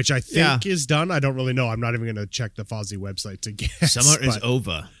 Which I think is done. I don't really know. I'm not even going to check the Fozzy website to guess. Summer is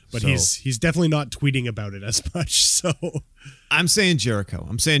over. But he's definitely not tweeting about it as much. So I'm saying Jericho.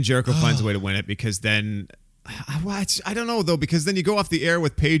 Finds a way to win it because then I don't know though, because then you go off the air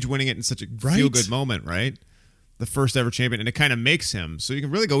with Paige winning it in such a feel good moment, right? The first ever champion, and it kind of makes him. So you can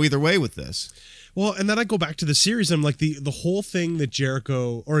really go either way with this. Well, and then I go back to the series. And I'm like the whole thing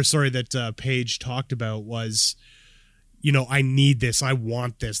that Paige talked about was, I need this. I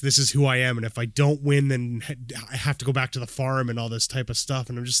want this. This is who I am. And if I don't win, then I have to go back to the farm and all this type of stuff.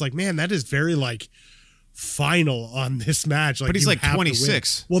 And I'm just like, man, that is very like final on this match. Like, but he's like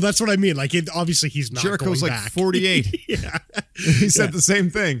 26. Well, that's what I mean. Like, obviously he's not Jericho's going like back. 48. Yeah. He said the same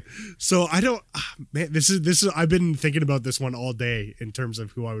thing. So I don't, man, this is, I've been thinking about this one all day in terms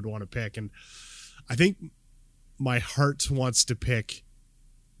of who I would want to pick. And I think my heart wants to pick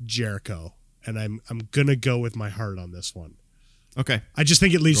Jericho. And I'm going to go with my heart on this one. Okay. I just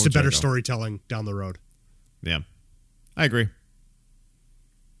think it leads to better Jericho. storytelling down the road. Yeah. I agree.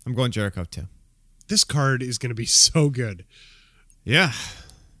 I'm going Jericho too. This card is going to be so good. Yeah.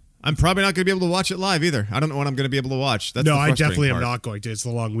 I'm probably not going to be able to watch it live either. I don't know what I'm going to be able to watch. That's no, the I frustrating definitely part. am not going to. It's the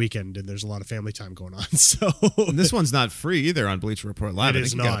long weekend, and there's a lot of family time going on. So and this one's not free either on Bleacher Report Live. It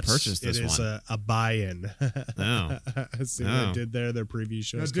is I think you not. got to purchase this one. It is a buy-in. Oh. See what I did there? Their preview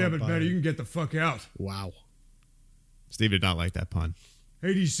show. God damn it, man! You can get the fuck out. Wow. Steve did not like that pun.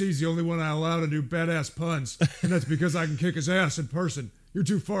 ADC's the only one I allow to do badass puns, and that's because I can kick his ass in person. You're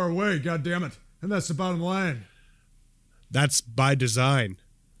too far away, goddammit. And that's the bottom line. That's by design.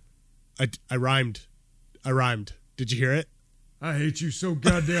 I rhymed. Did you hear it? I hate you so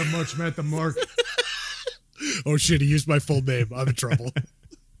goddamn much, Matt the Mark. Oh shit, he used my full name. I'm in trouble.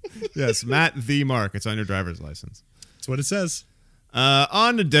 Yes, Matt the Mark. It's on your driver's license. That's what it says.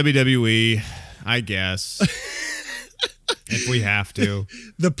 On to WWE, I guess. If we have to.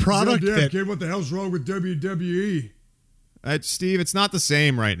 The product Goddamn, that... kid, what the hell's wrong with WWE? Steve, it's not the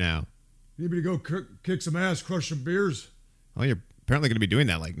same right now. You need me to go kick some ass, crush some beers? Well, you're apparently going to be doing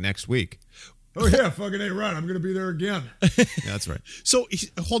that like next week. Oh, yeah, fucking ain't right. I'm going to be there again. Yeah, that's right. So,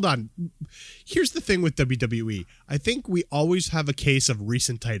 hold on. Here's the thing with WWE. I think we always have a case of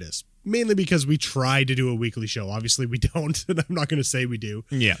recentitis, mainly because we try to do a weekly show. Obviously, we don't, and I'm not going to say we do.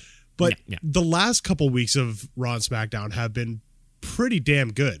 Yeah. But yeah. the last couple weeks of Raw and SmackDown have been pretty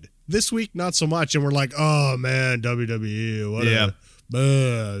damn good. This week, not so much, and we're like, oh, man, WWE,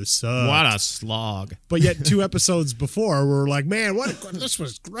 sucks. What a slog. But yet 2 episodes before, we were like, man, this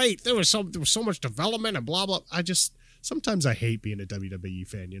was great. There was so much development and blah, blah. Sometimes I hate being a WWE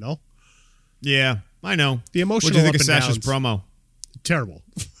fan, you know? Yeah, I know. The emotional What do you think up of and Sasha's downs, promo? terrible.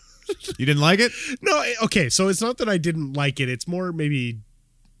 You didn't like it? No, okay, so it's not that I didn't like it. It's more maybe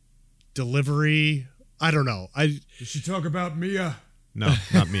delivery. I don't know. Did she talk about Mia? No,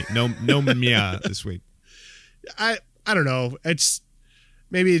 not me. No Mia this week. I don't know.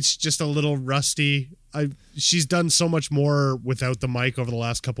 Maybe it's just a little rusty. She's done so much more without the mic over the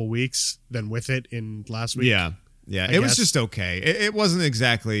last couple weeks than with it in last week. Yeah. It was just okay. It wasn't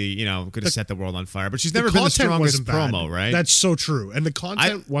exactly, going to set the world on fire, but she's never been the strongest promo, right? That's so true. And the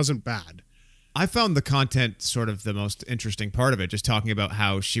content wasn't bad. I found the content sort of the most interesting part of it, just talking about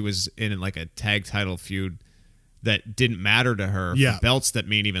how she was in like a tag title feud that didn't matter to her for belts that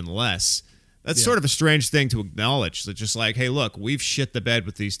mean even less. That's sort of a strange thing to acknowledge. So just like, hey, look, we've shit the bed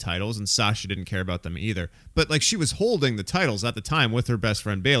with these titles, and Sasha didn't care about them either. But like, she was holding the titles at the time with her best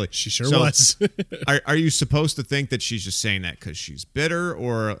friend Bayley. She sure was. Are you supposed to think that she's just saying that because she's bitter,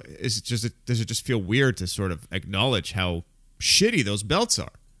 or does it just feel weird to sort of acknowledge how shitty those belts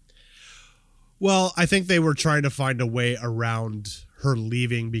are? Well, I think they were trying to find a way around her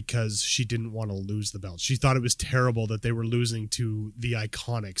leaving because she didn't want to lose the belt. She thought it was terrible that they were losing to the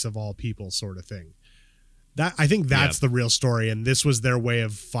Iconics of all people, sort of thing. I think that's the real story, and this was their way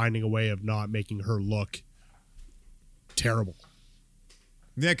of finding a way of not making her look terrible.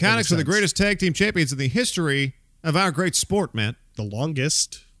 The Iconics are the greatest tag team champions in the history of our great sport, man. The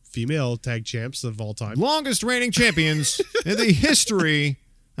longest female tag champs of all time. Longest reigning champions in the history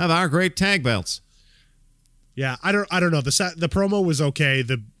of our great tag belts. Yeah, I don't know. The promo was okay.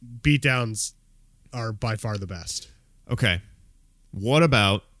 The beatdowns are by far the best. Okay. What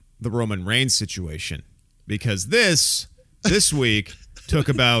about the Roman Reigns situation? Because this week took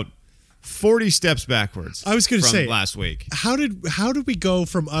about 40 steps backwards. I was going to say last week. How did we go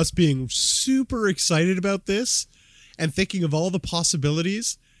from us being super excited about this and thinking of all the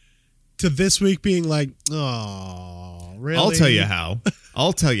possibilities to this week being like, oh, really? I'll tell you how.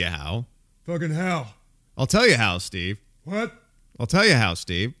 Fucking how? I'll tell you how, Steve. What? I'll tell you how,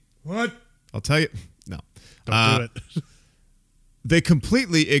 Steve. What? I'll tell you. No. Don't do it. They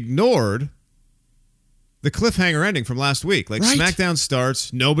completely ignored the cliffhanger ending from last week. Like, right. SmackDown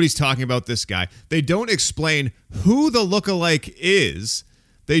starts, nobody's talking about this guy. They don't explain who the lookalike is.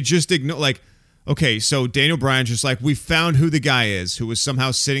 They just ignore, like, okay, so Daniel Bryan's just like, we found who the guy is who was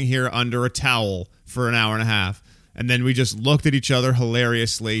somehow sitting here under a towel for an hour and a half. And then we just looked at each other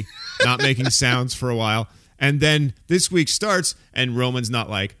hilariously, not making sounds for a while. And then this week starts, and Roman's not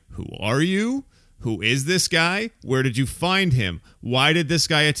like, who are you? Who is this guy? Where did you find him? Why did this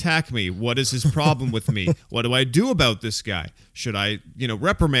guy attack me? What is his problem with me? What do I do about this guy? Should I,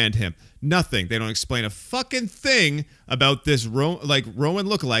 reprimand him? Nothing. They don't explain a fucking thing about this Roman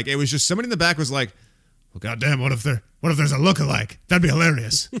lookalike. It was just somebody in the back was like, well, goddamn, what if there's a lookalike? That'd be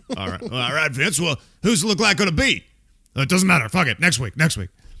hilarious. All right, Vince. Well, who's the lookalike going to be? It doesn't matter. Fuck it. Next week.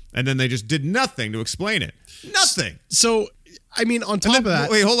 And then they just did nothing to explain it. Nothing. So, I mean, on top of that...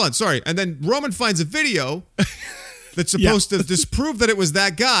 Wait, hold on. Sorry. And then Roman finds a video that's supposed to disprove that it was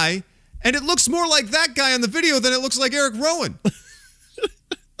that guy, and it looks more like that guy on the video than it looks like Eric Rowan.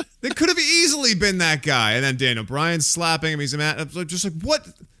 It could have easily been that guy. And then Daniel Bryan's slapping him. He's just like, what...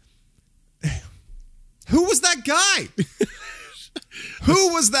 Who was that guy?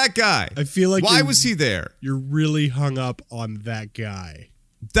 Who was that guy? I feel like why was he there? You're really hung up on that guy.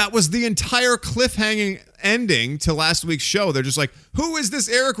 That was the entire cliffhanging ending to last week's show. They're just like, who is this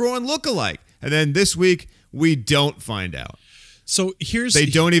Eric Rowan lookalike? And then this week, we don't find out. So they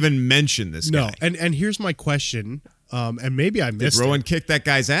don't even mention this guy. No, and here's my question, and maybe I missed Did Rowan kick that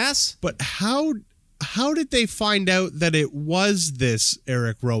guy's ass? But how did they find out that it was this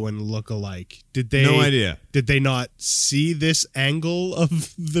Eric Rowan lookalike? No idea. Did they not see this angle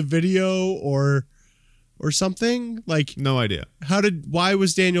of the video or something? Like, no idea. Why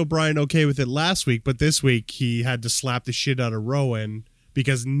was Daniel Bryan okay with it last week, but this week he had to slap the shit out of Rowan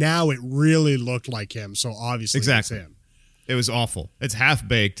because now it really looked like him. So obviously exactly. It's him. It was awful. It's half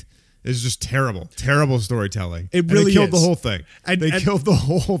baked. It's just terrible storytelling. It really killed is. the whole thing. They killed the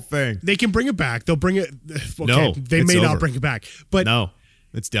whole thing. They can bring it back. They'll bring it. Okay, no, they may not bring it back, but no,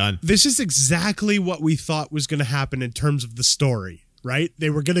 it's done. This is exactly what we thought was going to happen in terms of the story, right? They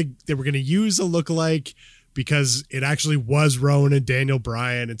were gonna use a lookalike because it actually was Rowan and Daniel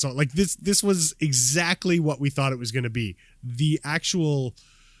Bryan, and so like this was exactly what we thought it was going to be. The actual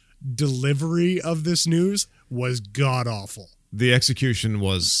delivery of this news was god awful. The execution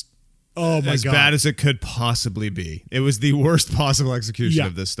was as bad as it could possibly be. It was the worst possible execution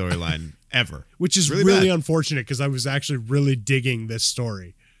of this storyline ever. Which is really unfortunate because I was actually really digging this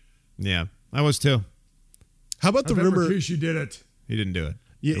story. Yeah, I was too. How about the rumor? Rikishi did it. He didn't do it.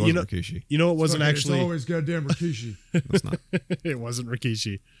 Yeah, Rikishi. You know, it wasn't actually. It's always goddamn Rikishi. It's not. It wasn't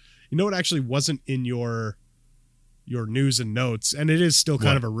Rikishi. You know what actually wasn't in your news and notes, and it is still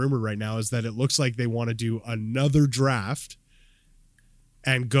kind of a rumor right now, is that it looks like they want to do another draft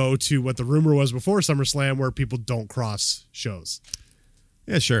and go to what the rumor was before SummerSlam, where people don't cross shows.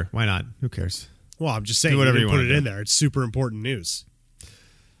 Yeah, sure. Why not? Who cares? Well, I'm just saying, do whatever you put want it in there. It's super important news.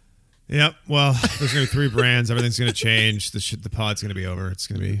 Yep. Well, there's going to be 3 brands. Everything's going to change. The pod's going to be over. It's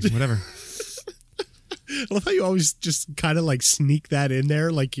going to be whatever. I love how you always just kind of like sneak that in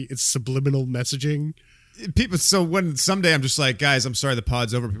there, like it's subliminal messaging. People. So when someday I'm just like, guys, I'm sorry, the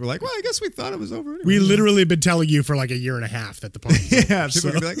pod's over. People are like, well, I guess we thought it was over. Anyway. We literally been telling you for like a year and a half that the pod. Yeah. People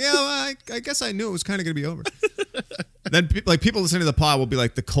are gonna be like, yeah, well, I guess I knew it was kind of going to be over. Then people listening to the pod will be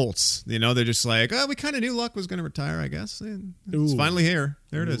like the Colts. You know, they're just like, oh, we kind of knew Luck was going to retire. I guess and it's finally here.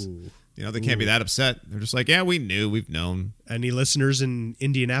 There it is. You know, they can't be that upset. They're just like, yeah, we knew, we've known. Any listeners in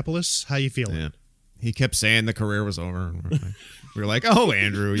Indianapolis? How you feeling? Yeah. He kept saying the career was over. And we were like, oh,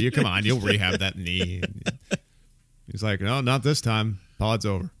 Andrew, you come on, you'll rehab that knee. He's like, no, not this time. Pod's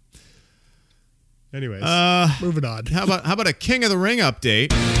over. Anyways, moving on. How about a King of the Ring update?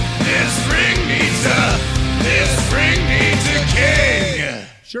 This ring needs a king.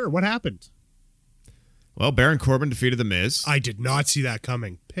 Sure, what happened? Well, Baron Corbin defeated The Miz. I did not see that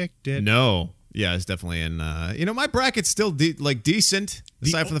coming. Picked it. No. Yeah, it's definitely in. My bracket's still decent,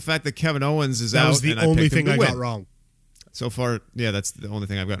 aside from the fact that Kevin Owens is out. That was the only thing I got wrong. So far, yeah, that's the only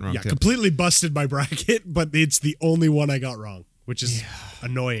thing I've gotten wrong. Yeah, too. completely busted my bracket, but it's the only one I got wrong, which is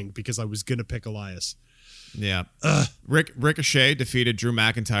annoying because I was going to pick Elias. Yeah. Ricochet defeated Drew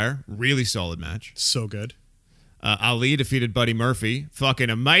McIntyre. Really solid match. So good. Ali defeated Buddy Murphy. Fucking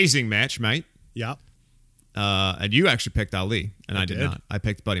amazing match, mate. Yeah. And you actually picked Ali, and I did not. I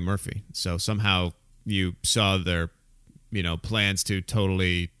picked Buddy Murphy. So somehow you saw their, plans to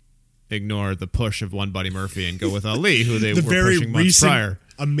totally ignore the push of one Buddy Murphy and go with Ali, who they were pushing months prior.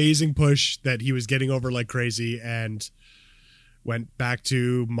 Amazing push that he was getting over like crazy, and went back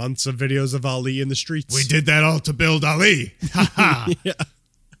to months of videos of Ali in the streets. We did that all to build Ali. Ha ha. Yeah.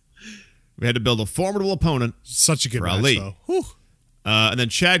 We had to build a formidable opponent. Such a good match, Ali. though. Whew. And then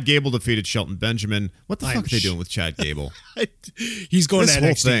Chad Gable defeated Shelton Benjamin. What the fuck are they doing with Chad Gable? He's going this to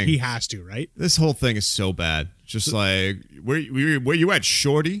whole NXT. Thing, he has to, right? This whole thing is so bad. Just like, where you at,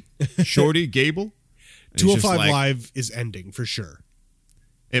 Shorty? Shorty Gable? 205 Live is ending for sure.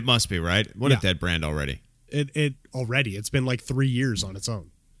 It must be, right? What a dead brand already. It's been like 3 years on its own.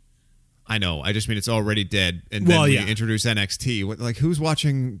 I know. I just mean it's already dead. And then we introduce NXT. Who's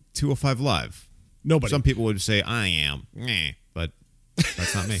watching 205 Live? Nobody. Some people would say, I am. But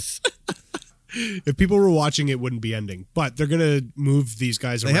that's not me. If people were watching, it wouldn't be ending. But they're going to move these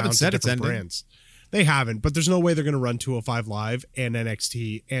guys around haven't said to it's different ending. brands. They haven't, but there's no way they're going to run 205 Live and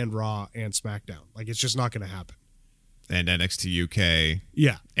NXT and Raw and SmackDown. It's just not going to happen. And NXT UK.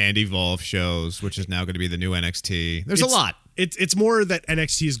 Yeah. And Evolve shows, which is now going to be the new NXT. There's a lot. It's more that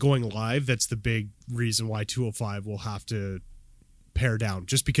NXT is going live. That's the big reason why 205 will have to pare down,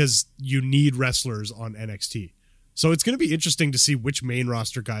 just because you need wrestlers on NXT. So it's going to be interesting to see which main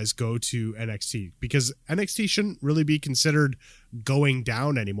roster guys go to NXT, because NXT shouldn't really be considered going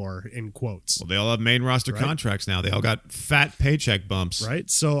down anymore, in quotes. Well, they all have main roster contracts now. They all got fat paycheck bumps. Right?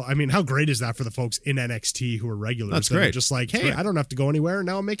 So, I mean, how great is that for the folks in NXT who are regulars? That's great. Just like, hey, I don't have to go anywhere.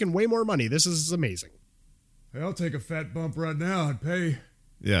 Now I'm making way more money. This is amazing. Hey, I'll take a fat bump right now. I'd pay.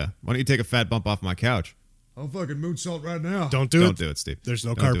 Yeah. Why don't you take a fat bump off my couch? I'll fucking moonsault right now. Don't do Don't do it, Steve. There's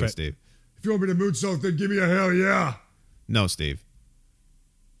no Don't carpet. do it, Steve. If you want me to moonsault, then give me a hell yeah. No, Steve.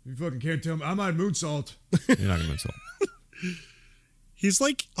 You fucking can't tell me. I might moonsault. You're not gonna moonsault. He's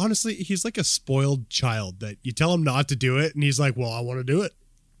like, honestly, he's like a spoiled child that you tell him not to do it, and he's like, well, I want to do it.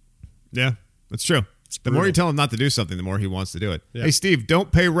 Yeah, that's true. The more you tell him not to do something, the more he wants to do it. Yeah. Hey, Steve,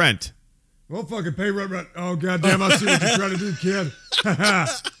 don't pay rent. Well, fucking pay rent. Oh, goddamn, I see what you're trying to do, kid.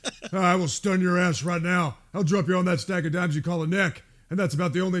 I will stun your ass right now. I'll drop you on that stack of dimes you call a neck, and that's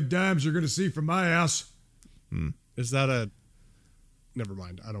about the only dimes you're going to see from my ass. Is that a... Never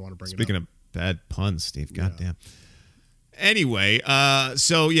mind. I don't want to bring Speaking it up. of bad puns, Steve, goddamn. Anyway,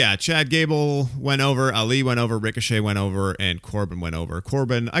 so yeah, Chad Gable went over, Ali went over, Ricochet went over, and Corbin went over.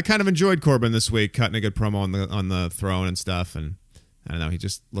 Corbin, I kind of enjoyed Corbin this week, cutting a good promo on the throne and stuff, and I don't know, he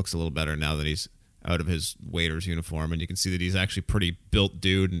just looks a little better now that he's out of his waiter's uniform, and you can see that he's actually pretty built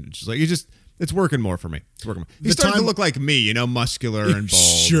dude, and just like it's working more for me. It's working more. He's starting to look like me, muscular and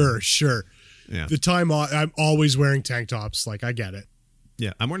bald. Sure. Yeah. The time I'm always wearing tank tops, like I get it.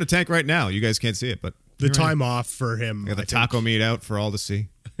 Yeah, I'm wearing a tank right now. You guys can't see it, but The time off for him. I got the taco meat out for all to see.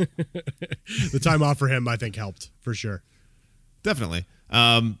 The time off for him, I think, helped for sure. Definitely.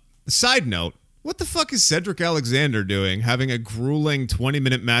 Side note, what the fuck is Cedric Alexander doing having a grueling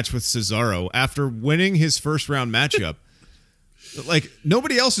 20-minute match with Cesaro after winning his first round matchup? Like,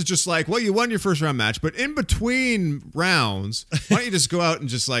 nobody else is just like, well, you won your first round match, but in between rounds, why don't you just go out and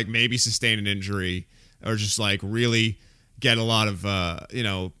just like maybe sustain an injury or just like really get a lot of,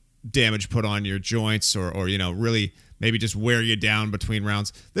 damage put on your joints or really maybe just wear you down between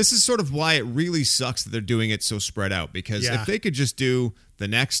rounds. This is sort of why it really sucks that they're doing it so spread out, because if they could just do the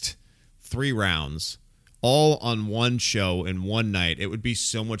next 3 rounds all on one show in one night, it would be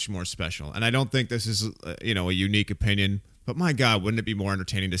so much more special. And I don't think this is a unique opinion, but my God, wouldn't it be more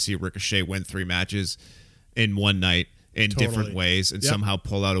entertaining to see Ricochet win 3 matches in one night in different ways and somehow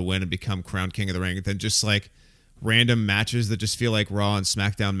pull out a win and become crowned king of the ring than just like random matches that just feel like Raw and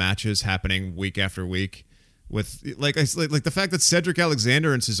SmackDown matches happening week after week, with like the fact that Cedric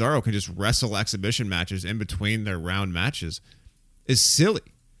Alexander and Cesaro can just wrestle exhibition matches in between their round matches is silly.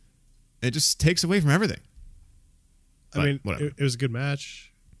 It just takes away from everything. I mean, it was a good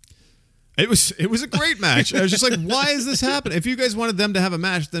match. It was a great match. I was just like, why is this happening? If you guys wanted them to have a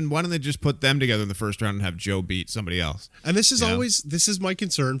match, then why don't they just put them together in the first round and have Joe beat somebody else? And this is this is my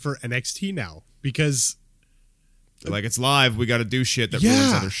concern for NXT now, because like, it's live, we got to do shit that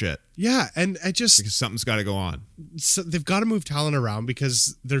ruins other shit. Yeah, and because something's got to go on. So they've got to move talent around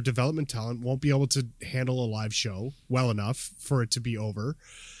because their development talent won't be able to handle a live show well enough for it to be over.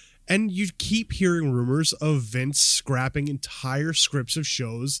 And you keep hearing rumors of Vince scrapping entire scripts of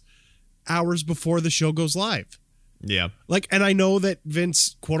shows hours before the show goes live. Yeah. Like, and I know that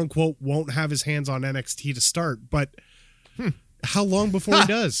Vince, quote unquote, won't have his hands on NXT to start, but how long before he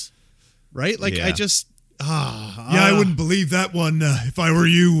does? Right? Like, I just... I wouldn't believe that one if I were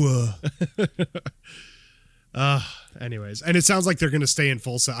you. Anyways, and it sounds like they're going to stay in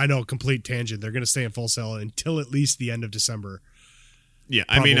Full Sail. I know, complete tangent. They're going to stay in Full Sail until at least the end of December. Yeah,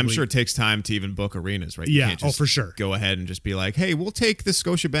 I mean, I'm sure it takes time to even book arenas, right? You can't just for sure. Go ahead and just be like, hey, we'll take the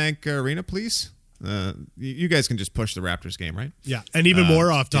Scotiabank Arena, please. You guys can just push the Raptors game, right? Yeah, and even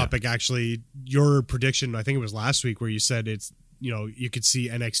more off topic, actually, your prediction, I think it was last week, where you said it's, you could see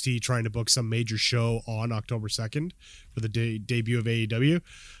NXT trying to book some major show on October 2nd for the debut of AEW.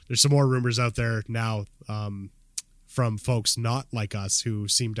 There's some more rumors out there now from folks not like us who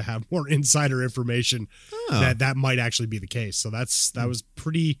seem to have more insider information that might actually be the case. So that was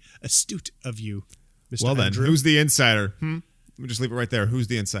pretty astute of you, Mr. Well, then, Andrew. who's the insider? Let me just leave it right there. Who's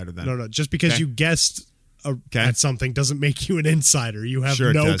the insider then? No, just because you guessed at something doesn't make you an insider. You have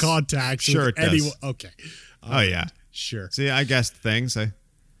no contacts with anyone. Okay. Oh, yeah. Sure. See, I guessed things.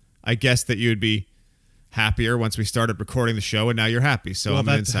 I guessed that you'd be happier once we started recording the show, and now you're happy. So I'm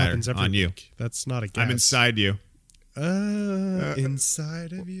an insider on you. That's not a guess. I'm inside you.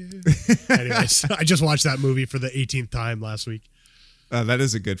 Inside of you. Anyways, I just watched that movie for the 18th time last week. That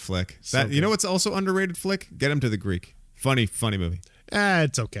is a good flick. You know what's also underrated flick? Get Him to the Greek. Funny movie.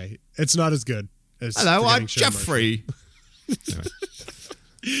 It's okay. It's not as good as Hello, I'm Jeffrey.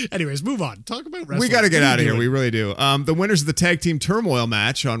 Anyways, move on. Talk about wrestling. We got to get out of here. We really do. The winners of the Tag Team Turmoil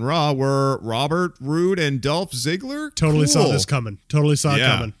match on Raw were Robert Roode and Dolph Ziggler. Totally saw this coming. Totally saw it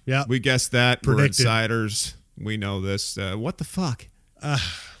coming. Yeah. We guessed that. Predicted. We're insiders. We know this. What the fuck?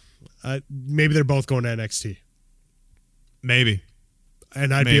 Maybe they're both going to NXT. Maybe.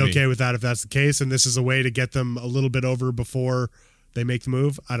 And I'd be okay with that if that's the case. And this is a way to get them a little bit over before they make the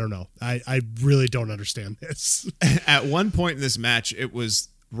move. I don't know. I really don't understand this. At one point in this match, it was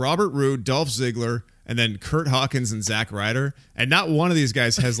Robert Roode, Dolph Ziggler, and then Kurt Hawkins and Zack Ryder, and not one of these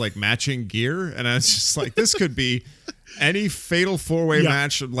guys has like matching gear, and I was just like, this could be any fatal 4-way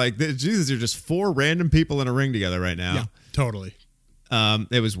match. Like, Jesus, you're just 4 random people in a ring together right now. Yeah, totally.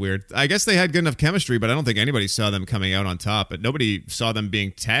 It was weird. I guess they had good enough chemistry, but I don't think anybody saw them coming out on top. But nobody saw them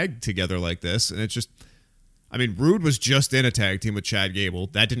being tagged together like this. And it's just, I mean, Rude was just in a tag team with Chad Gable.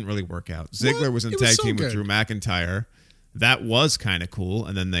 That didn't really work out. Ziggler was in a tag team with Drew McIntyre. That was kind of cool.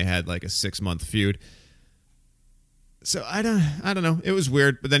 And then they had like a 6-month feud. So I don't know. It was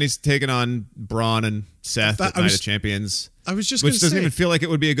weird. But then he's taking on Braun and Seth at Night of Champions. I was just going to say, which doesn't even feel like it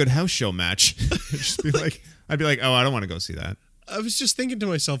would be a good house show match. Just be like, I'd be like, oh, I don't want to go see that. I was just thinking to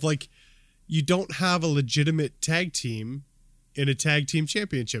myself, like, you don't have a legitimate tag team in a tag team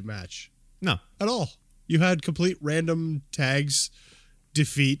championship match. No. At all. You had complete random tags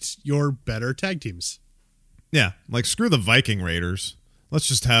defeat your better tag teams. Yeah. Like, screw the Viking Raiders. Let's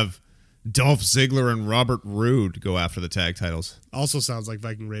just have Dolph Ziggler and Robert Roode go after the tag titles. Also sounds like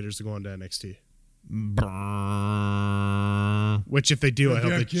Viking Raiders to go on to NXT. Brrr. Which, if they do, I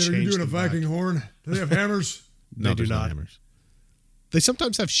hope they change Are you doing a them Viking back. horn? Do they have hammers? No, They do there's no not. hammers. They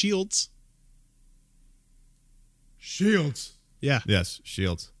sometimes have shields. Shields. Yeah. Yes,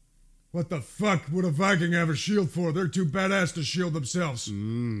 shields. What the fuck would a Viking have a shield for? They're too badass to shield themselves.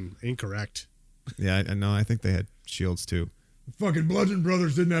 Incorrect. Yeah, I know. I think they had shields too. The fucking Bludgeon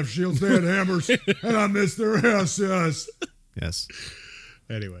Brothers didn't have shields. They had hammers. And I missed their asses. Yes,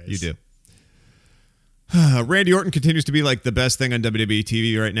 Anyways. you do. Randy Orton continues to be like the best thing on WWE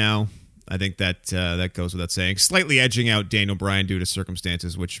TV right now. I think that that goes without saying. Slightly edging out Daniel Bryan due to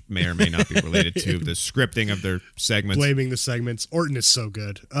circumstances which may or may not be related to the scripting of their segments. Blaming the segments. Orton is so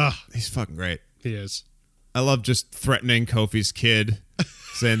good. He's fucking great. He is. I love just threatening Kofi's kid,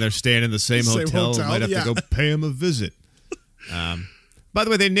 saying they're staying in the same Same hotel. hotel, Might have yeah. to go pay him a visit. By the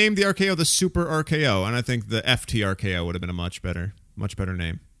way, they named the RKO the Super RKO, and I think the FT RKO would have been a much better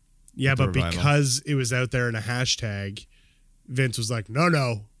name. Yeah, The but revival. because it was out there in a hashtag, Vince was like,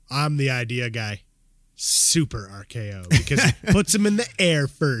 no, I'm the idea guy. Super RKO. Because he puts him in the air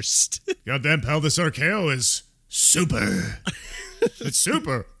first. Goddamn, pal, this RKO is super. It's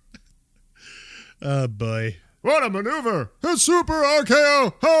super. Oh, boy. What a maneuver! It's Super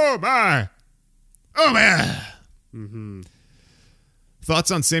RKO! Oh, my! Oh, man! Mm-hmm.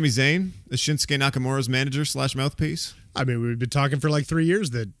 Thoughts on Sami Zayn as Shinsuke Nakamura's manager / mouthpiece? I mean, we've been talking for like 3 years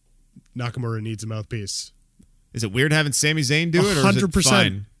that Nakamura needs a mouthpiece. Is it weird having Sami Zayn do it, or is it 100%.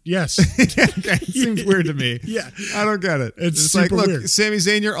 fine? Yes. It seems weird to me. Yeah. I don't get it. It's just like, super look, weird. Sami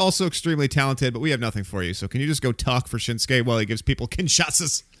Zayn, you're also extremely talented, but we have nothing for you. So can you just go talk for Shinsuke while he gives people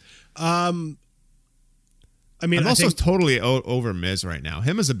Kinshasas? I mean, I'm I also think totally over Miz right now.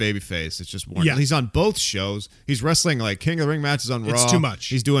 Him as a babyface, it's just one. Yeah. He's on both shows. He's wrestling like King of the Ring matches on Raw. It's too much.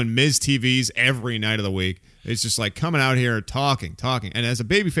 He's doing Miz TVs every night of the week. It's just like coming out here talking. And as a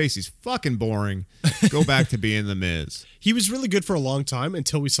babyface, he's fucking boring. Go back to being the Miz. he was really good for a long time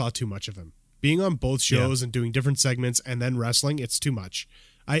until we saw too much of him. Being on both shows and doing different segments and then wrestling, it's too much.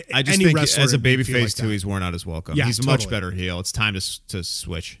 I just any think wrestler as a would feel babyface like too, that. he's worn out his welcome. Yeah, He's a much totally. better heel. It's time to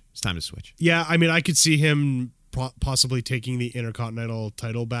switch. It's time to switch. Yeah, I mean, I could see him possibly taking the Intercontinental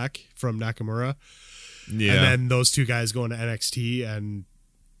title back from Nakamura. Yeah. And then those two guys going to NXT, and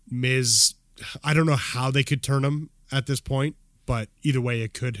Miz, I don't know how they could turn him at this point, but either way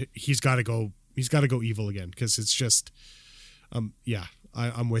it could. He's got to go evil again, because it's just I'm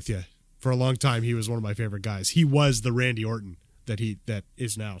with you. For a long time he was one of my favorite guys. He was the Randy Orton that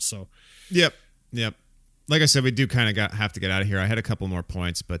is now. So Yep. Like I said, we do kind of have to get out of here. I had a couple more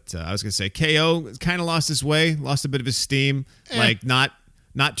points, but I was going to say KO kind of lost his way, lost a bit of his steam. Like not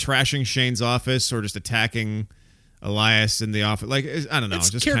trashing Shane's office or just attacking Elias in the office. Like, I don't know.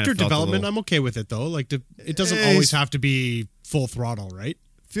 it's just character kind of felt development. A little, I'm okay with it though. Like it doesn't always have to be full throttle, right?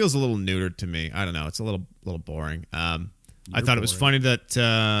 feels a little neutered to me. I don't know. It's a little boring. I thought it was funny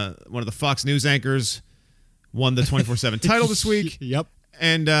that one of the Fox News anchors won the 24/7 title this week. Yep.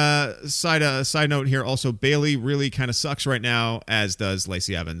 And side note here, also Bailey really kind of sucks right now, as does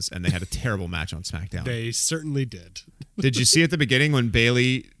Lacey Evans, and they had a terrible match on SmackDown. They certainly did. Did you see at the beginning when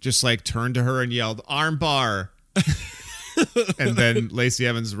Bailey just like turned to her and yelled "arm bar," and then Lacey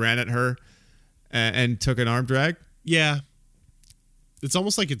Evans ran at her and took an arm drag? Yeah. It's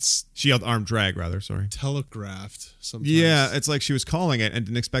almost like it's She yelled "arm drag," rather. Sorry. telegraphed sometimes. Yeah, it's like she was calling it and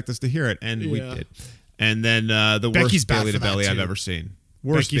didn't expect us to hear it, and we Yeah. did. And then the Becky's worst bad Bailey for to belly that, I've too. ever seen.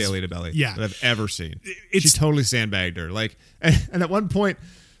 Worst Becky's- Bailey to belly yeah. that I've ever seen. It's- She totally sandbagged her. Like, and at one point,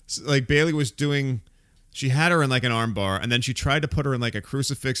 like Bailey was doing She had her in like an arm bar, and then she tried to put her in like a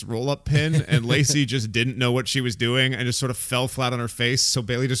crucifix roll-up pin, and Lacey just didn't know what she was doing and just sort of fell flat on her face, so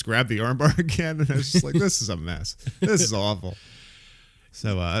Bailey just grabbed the arm bar again, and I was just like, this is a mess. This is awful.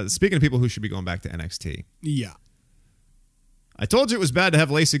 So, speaking of people who should be going back to NXT. Yeah. I told you it was bad to have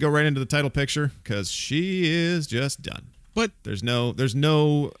Lacey go right into the title picture, because she is just done. But there's no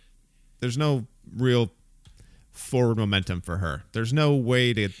real forward momentum for her. There's no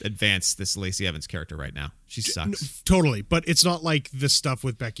way to advance this Lacey Evans character right now. She sucks. Totally, but it's not like the stuff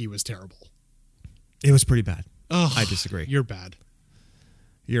with Becky was terrible. It was pretty bad. Oh, I disagree. You're bad.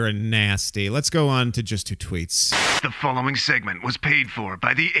 You're a nasty. Let's go on to just 2 tweets. The following segment was paid for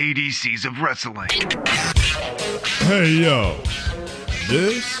by the ADCs of wrestling. Hey yo,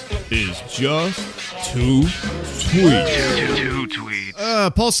 this is just 2 tweets. Two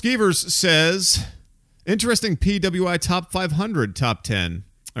tweets. Paul Skeevers says, interesting PWI top 500 top 10.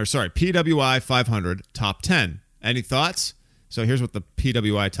 Or sorry, PWI 500 top 10. Any thoughts? So here's what the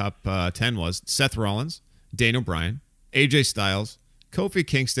PWI top 10 was. Seth Rollins, Daniel Bryan, AJ Styles, Kofi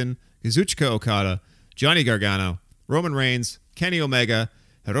Kingston, Kazuchika Okada, Johnny Gargano, Roman Reigns, Kenny Omega,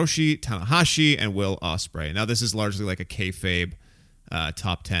 Hiroshi Tanahashi, and Will Ospreay. Now this is largely like a kayfabe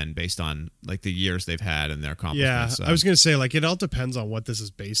top 10 based on like the years they've had and their accomplishments. Yeah, I was going to say, like, it all depends on what this is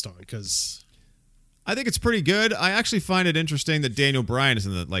based on, because I think it's pretty good. I actually find it interesting that Daniel Bryan is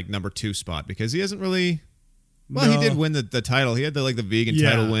in the like number 2 spot, because he hasn't really. Well, he did win the title. He had the vegan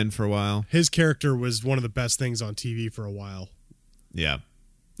title win for a while. His character was one of the best things on TV for a while. Yeah.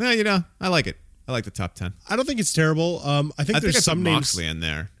 I like it. I like the top 10. I don't think it's terrible. I think there's some names. Moxley in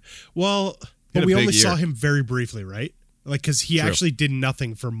there. Well, but we only saw him very briefly, right? Like, because he actually did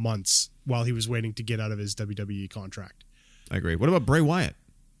nothing for months while he was waiting to get out of his WWE contract. I agree. What about Bray Wyatt?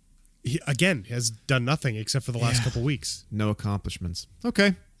 He, again, has done nothing except for the last couple weeks. No accomplishments.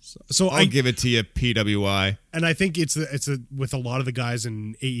 Okay. So I'll give it to you, PWI. And I think it's with a lot of the guys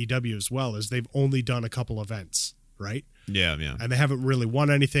in AEW as well, is they've only done a couple events, right? Yeah. And they haven't really won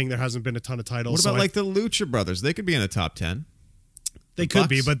anything. There hasn't been a ton of titles. What about the Lucha Brothers? They could be in the top 10. They could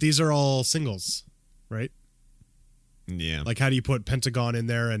be, but these are all singles, right? Yeah. Like, how do you put Pentagon in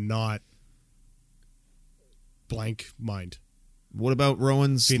there and not blank mind? What about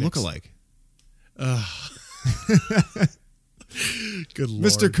Rowan's lookalike? Good Lord.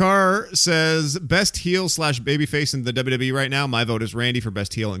 Mr. Carr says, best heel / babyface in the WWE right now. My vote is Randy for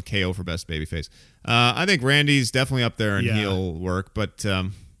best heel and KO for best babyface. I think Randy's definitely up there in heel work, but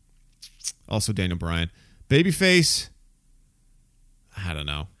also Daniel Bryan. Babyface, I don't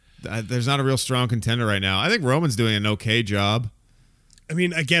know. There's not a real strong contender right now. I think Roman's doing an okay job. I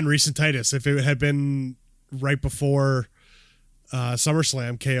mean, again, recent Titus. If it had been right before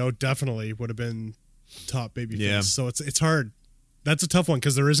SummerSlam, KO definitely would have been top babyface. Yeah. So it's hard. That's a tough one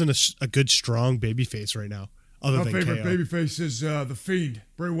because there isn't a good strong babyface right now. Other than favorite KO. babyface is the Fiend,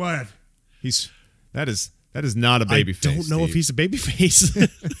 Bray Wyatt. That is not a babyface. I don't know if he's a babyface.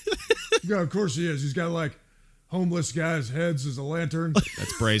 Yeah, of course he is. He's got like homeless guys' heads as a lantern.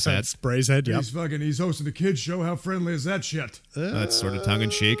 That's Bray's head. That's Bray's head. Yep. He's hosting the kids show. How friendly is that shit? That's sort of tongue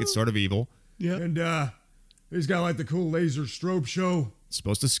in cheek. It's sort of evil. Yeah. And he's got like the cool laser strobe show. It's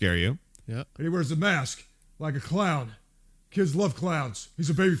supposed to scare you. Yeah. And he wears a mask like a clown. Kids love clowns. He's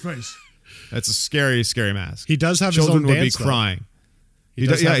a babyface. That's a scary, scary mask. He does have Children his own would dance, be crying. He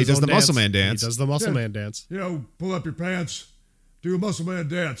does the muscle man dance. He does the muscle man dance. You know, pull up your pants, do a muscle man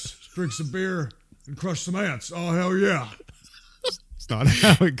dance, drink some beer, and crush some ants. Oh, hell yeah. It's not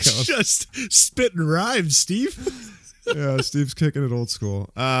how it goes. Just spit and rhymes, Steve. Yeah, Steve's kicking it old school.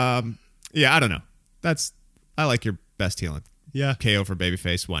 Yeah, I don't know. I like your best healing. Yeah. KO for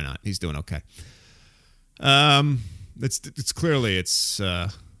babyface. Why not? He's doing okay. It's clearly it's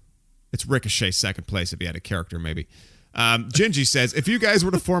Ricochet second place if he had a character maybe. Gingy says, if you guys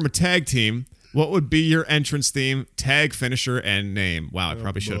were to form a tag team, what would be your entrance theme, tag, finisher, and name? Wow, I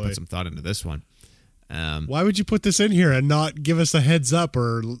probably should have put some thought into this one. Why would you put this in here and not give us a heads up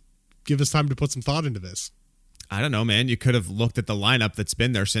or give us time to put some thought into this? I don't know, man. You could have looked at the lineup that's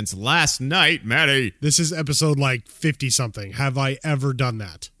been there since last night, Matty. This is episode like 50-something. Have I ever done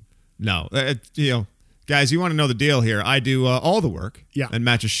that? No. Guys, you want to know the deal here. I do all the work. Yeah. And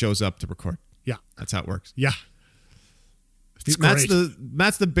Matt just shows up to record. Yeah. That's how it works. Yeah. It's Matt's great.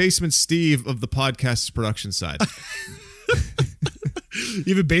 Matt's the basement Steve of the podcast's production side.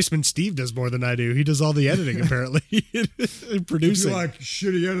 Even Basement Steve does more than I do. He does all the editing, apparently. If Producing. you like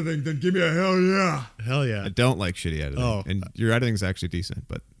shitty editing, then give me a hell yeah. Hell yeah. I don't like shitty editing. Oh. And your editing's actually decent,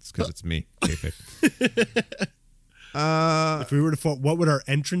 but it's because it's me. Kayfabe. If we were to, what would our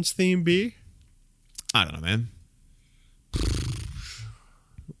entrance theme be? I don't know, man.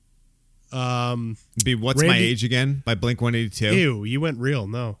 Be What's My Randy- Age Again by Blink-182. Ew, you went real.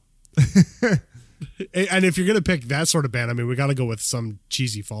 No. And if you're gonna pick that sort of band, I mean, we got to go with some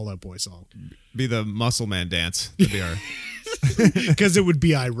cheesy Fall Out Boy song Be the Muscle Man Dance. That'd be our... because it would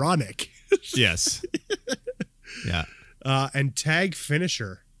be ironic. Yes. Yeah. And tag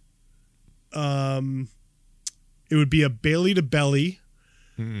finisher. It would be a Bailey to belly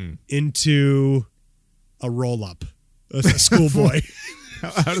into a roll up, a schoolboy.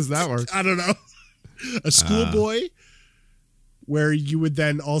 How does that work? I don't know. A schoolboy where you would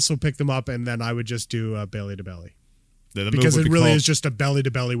then also pick them up, and then I would just do a belly to belly because it really is just a belly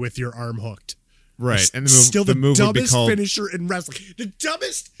to belly with your arm hooked. Right. It's And still the move would be dumbest called... finisher in wrestling. The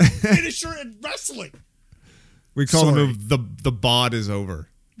dumbest finisher in wrestling. We call the Sorry. move the bod is over.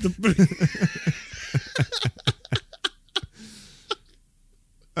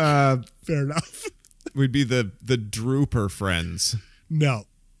 Fair enough. We'd be the Drooper Friends. No,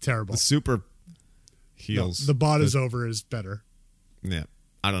 terrible. The super No, heels. the bot is over is better. Yeah.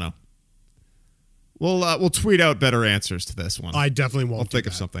 I don't know. We'll tweet out better answers to this one. I definitely won't. I'll do think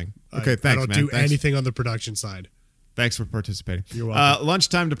of that. something. Okay, thanks, I don't man. do Thanks. anything on the production side. Thanks for participating. You're welcome.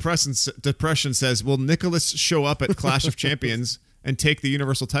 Lunchtime Depression says, will Nicholas show up at Clash of Champions and take the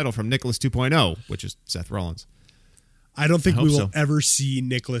Universal title from Nicholas 2.0, which is Seth Rollins? I don't think I we hope will so. ever see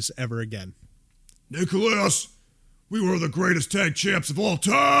Nicholas ever again. Nicholas, we were the greatest tag champs of all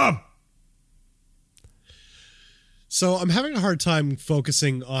time. So I'm having a hard time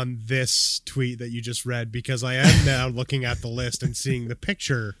focusing on this tweet that you just read because I am now looking at the list and seeing the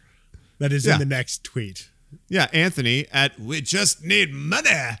picture that is Yeah. in the next tweet. Yeah, Anthony at We Just Need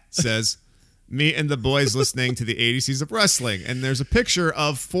Money says, me and the boys listening to the 80s of wrestling. And there's a picture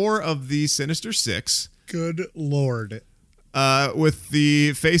of 4 of the Sinister Six Good Lord. with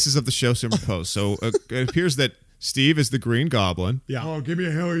the faces of the show superimposed. So it appears that Steve is the Green Goblin. Yeah. Oh, give me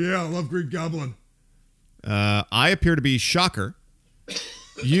a hell yeah. I love Green Goblin. I appear to be Shocker.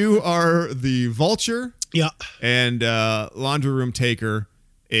 You are the Vulture. Yeah. And Laundry Room Taker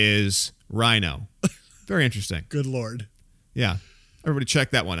is Rhino. Very interesting. Good Lord. Yeah. Everybody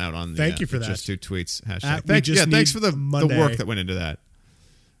check that one out on the Thank you for that. Just Two Tweets hashtag. At We Just Thanks Need for the Monday. work that went into that.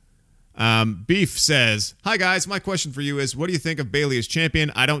 Beef says, hi guys, my question for you is, what do you think of Bailey as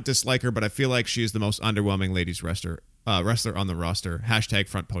champion? I don't dislike her, but I feel like she's the most underwhelming ladies wrestler on the roster. Hashtag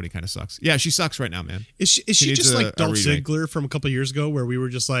front pony kind of sucks. Yeah, she sucks right now, man. Is she needs just a like Dolph remake. Ziggler from a couple years ago where we were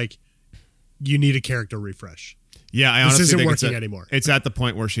just like, you need a character refresh? Yeah, I This honestly isn't think working anymore. It's at the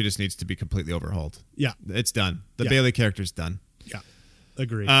point where she just needs to be completely overhauled. Yeah. It's done. The Yeah. Bailey character's done. Yeah.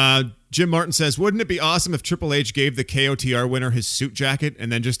 Agree. Jim Martin says, wouldn't it be awesome if Triple H gave the KOTR winner his suit jacket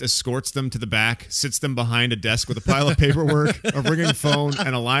and then just escorts them to the back, sits them behind a desk with a pile of paperwork, a ringing phone,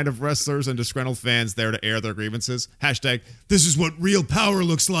 and a line of wrestlers and disgruntled fans there to air their grievances? Hashtag, this is what real power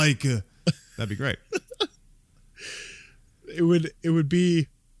looks like. That'd be great. it would be,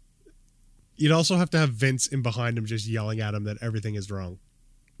 you'd also have to have Vince in behind him just yelling at him that everything is wrong.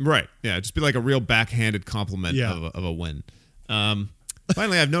 Right. Yeah, just be like a real backhanded compliment Yeah. of a win.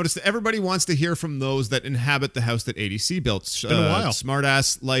 Finally, I've noticed that everybody wants to hear from those that inhabit the house that ADC built. It's been a while.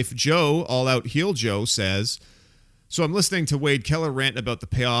 Smartass Life Joe, All Out Heel Joe, says, so I'm listening to Wade Keller rant about the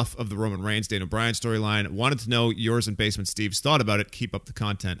payoff of the Roman Reigns, Daniel Bryan storyline. Wanted to know yours and Basement Steve's thought about it. Keep up the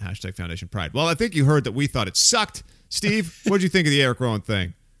content. Hashtag Foundation Pride. Well, I think you heard that we thought it sucked. Steve, what did you think of the Eric Rowan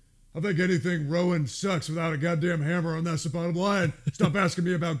thing? I think anything Rowan sucks without a goddamn hammer, and that's the bottom line. Stop asking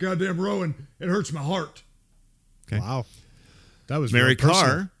me about goddamn Rowan. It hurts my heart. Okay. Wow. That was Mary real personal.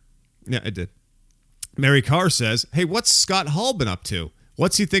 Carr. Yeah, it did. Mary Carr says, hey, what's Scott Hall been up to?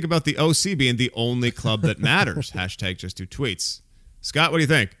 What's he think about the OC being the only club that matters? Hashtag just 2 tweets. Scott, what do you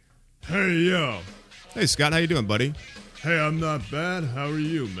think? Hey, yo. Hey, Scott, how you doing, buddy? Hey, I'm not bad. How are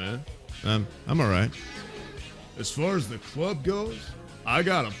you, man? I'm all right. As far as the club goes, I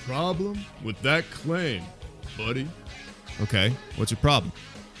got a problem with that claim, buddy. Okay, what's your problem?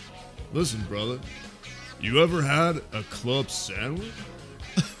 Listen, brother. You ever had a club sandwich?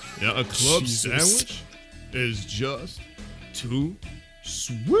 Yeah, a club Jesus. sandwich is just too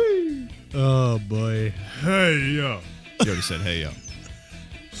sweet. Oh, boy. Hey, yo. You already said, hey, yo.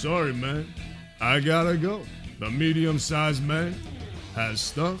 Sorry, man. I gotta go. The medium-sized man has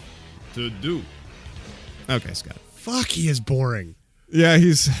stuff to do. Okay, Scott. Fuck, he is boring. Yeah, I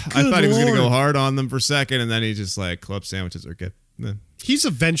thought he was going to go Lord. hard on them for a second, and then he just like, club sandwiches are good. Eh. He's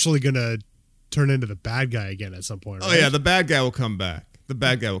eventually going to turn into the bad guy again at some point, Oh, right? yeah, the bad guy will come back. The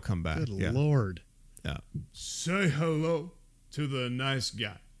bad guy will come back. Good Yeah. Lord. Yeah. Say hello to the nice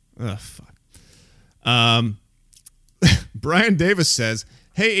guy. Oh, fuck. Brian Davis says,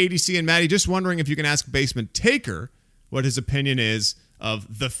 hey, ADC and Maddie, just wondering if you can ask Basement Taker what his opinion is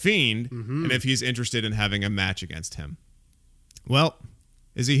of The Fiend and if he's interested in having a match against him. Well,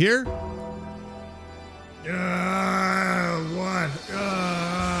 is he here? What?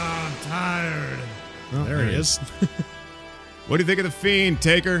 I'm tired. Oh, There he is. What do you think of The Fiend,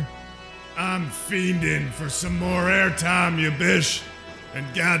 Taker? I'm fiending for some more airtime, you bish. And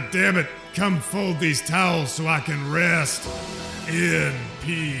god damn it, come fold these towels so I can rest in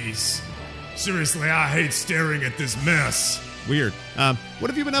peace. Seriously, I hate staring at this mess. Weird. What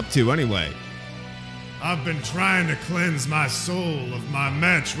have you been up to anyway? I've been trying to cleanse my soul of my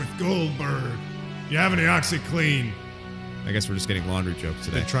match with Goldberg. You have any OxyClean? I guess we're just getting laundry jokes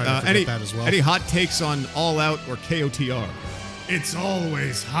today. Been trying to forget that as well. Any hot takes on All Out or KOTR? It's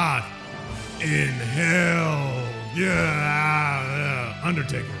always hot in hell. Yeah,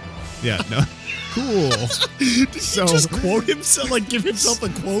 Undertaker. Yeah, no. Cool. Did he just quote himself, like give himself a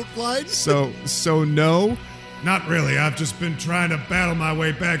quote line? So no. Not really. I've just been trying to battle my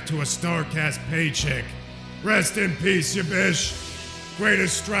way back to a StarCast paycheck. Rest in peace, you bish.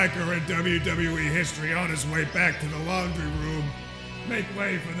 Greatest striker in WWE history on his way back to the laundry room. Make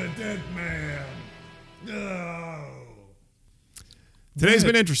way for the dead man. Oh. Today's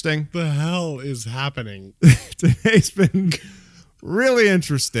been interesting. The hell is happening? Today's been really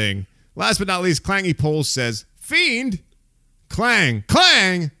interesting. Last but not least, Clangy Poles says, Fiend, clang,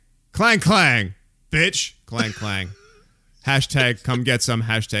 clang, clang, clang, bitch, clang, clang. Hashtag come get some.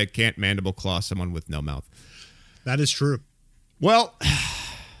 Hashtag can't mandible claw someone with no mouth. That is true. Well,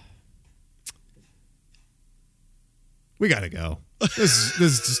 we gotta go. This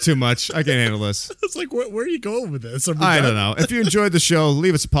is just too much. I can't handle this. It's like, where are you going with this? I don't know. If you enjoyed the show,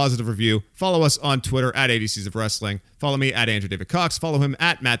 leave us a positive review. Follow us on Twitter at ADCs of Wrestling. Follow me at Andrew David Cox. Follow him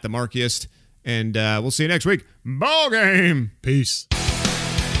at Matt the Markiest. And we'll see you next week. Ball game. Peace.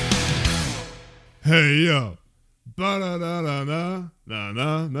 Hey, yo. Ba-da-da-da-da,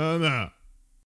 na-na-na-na.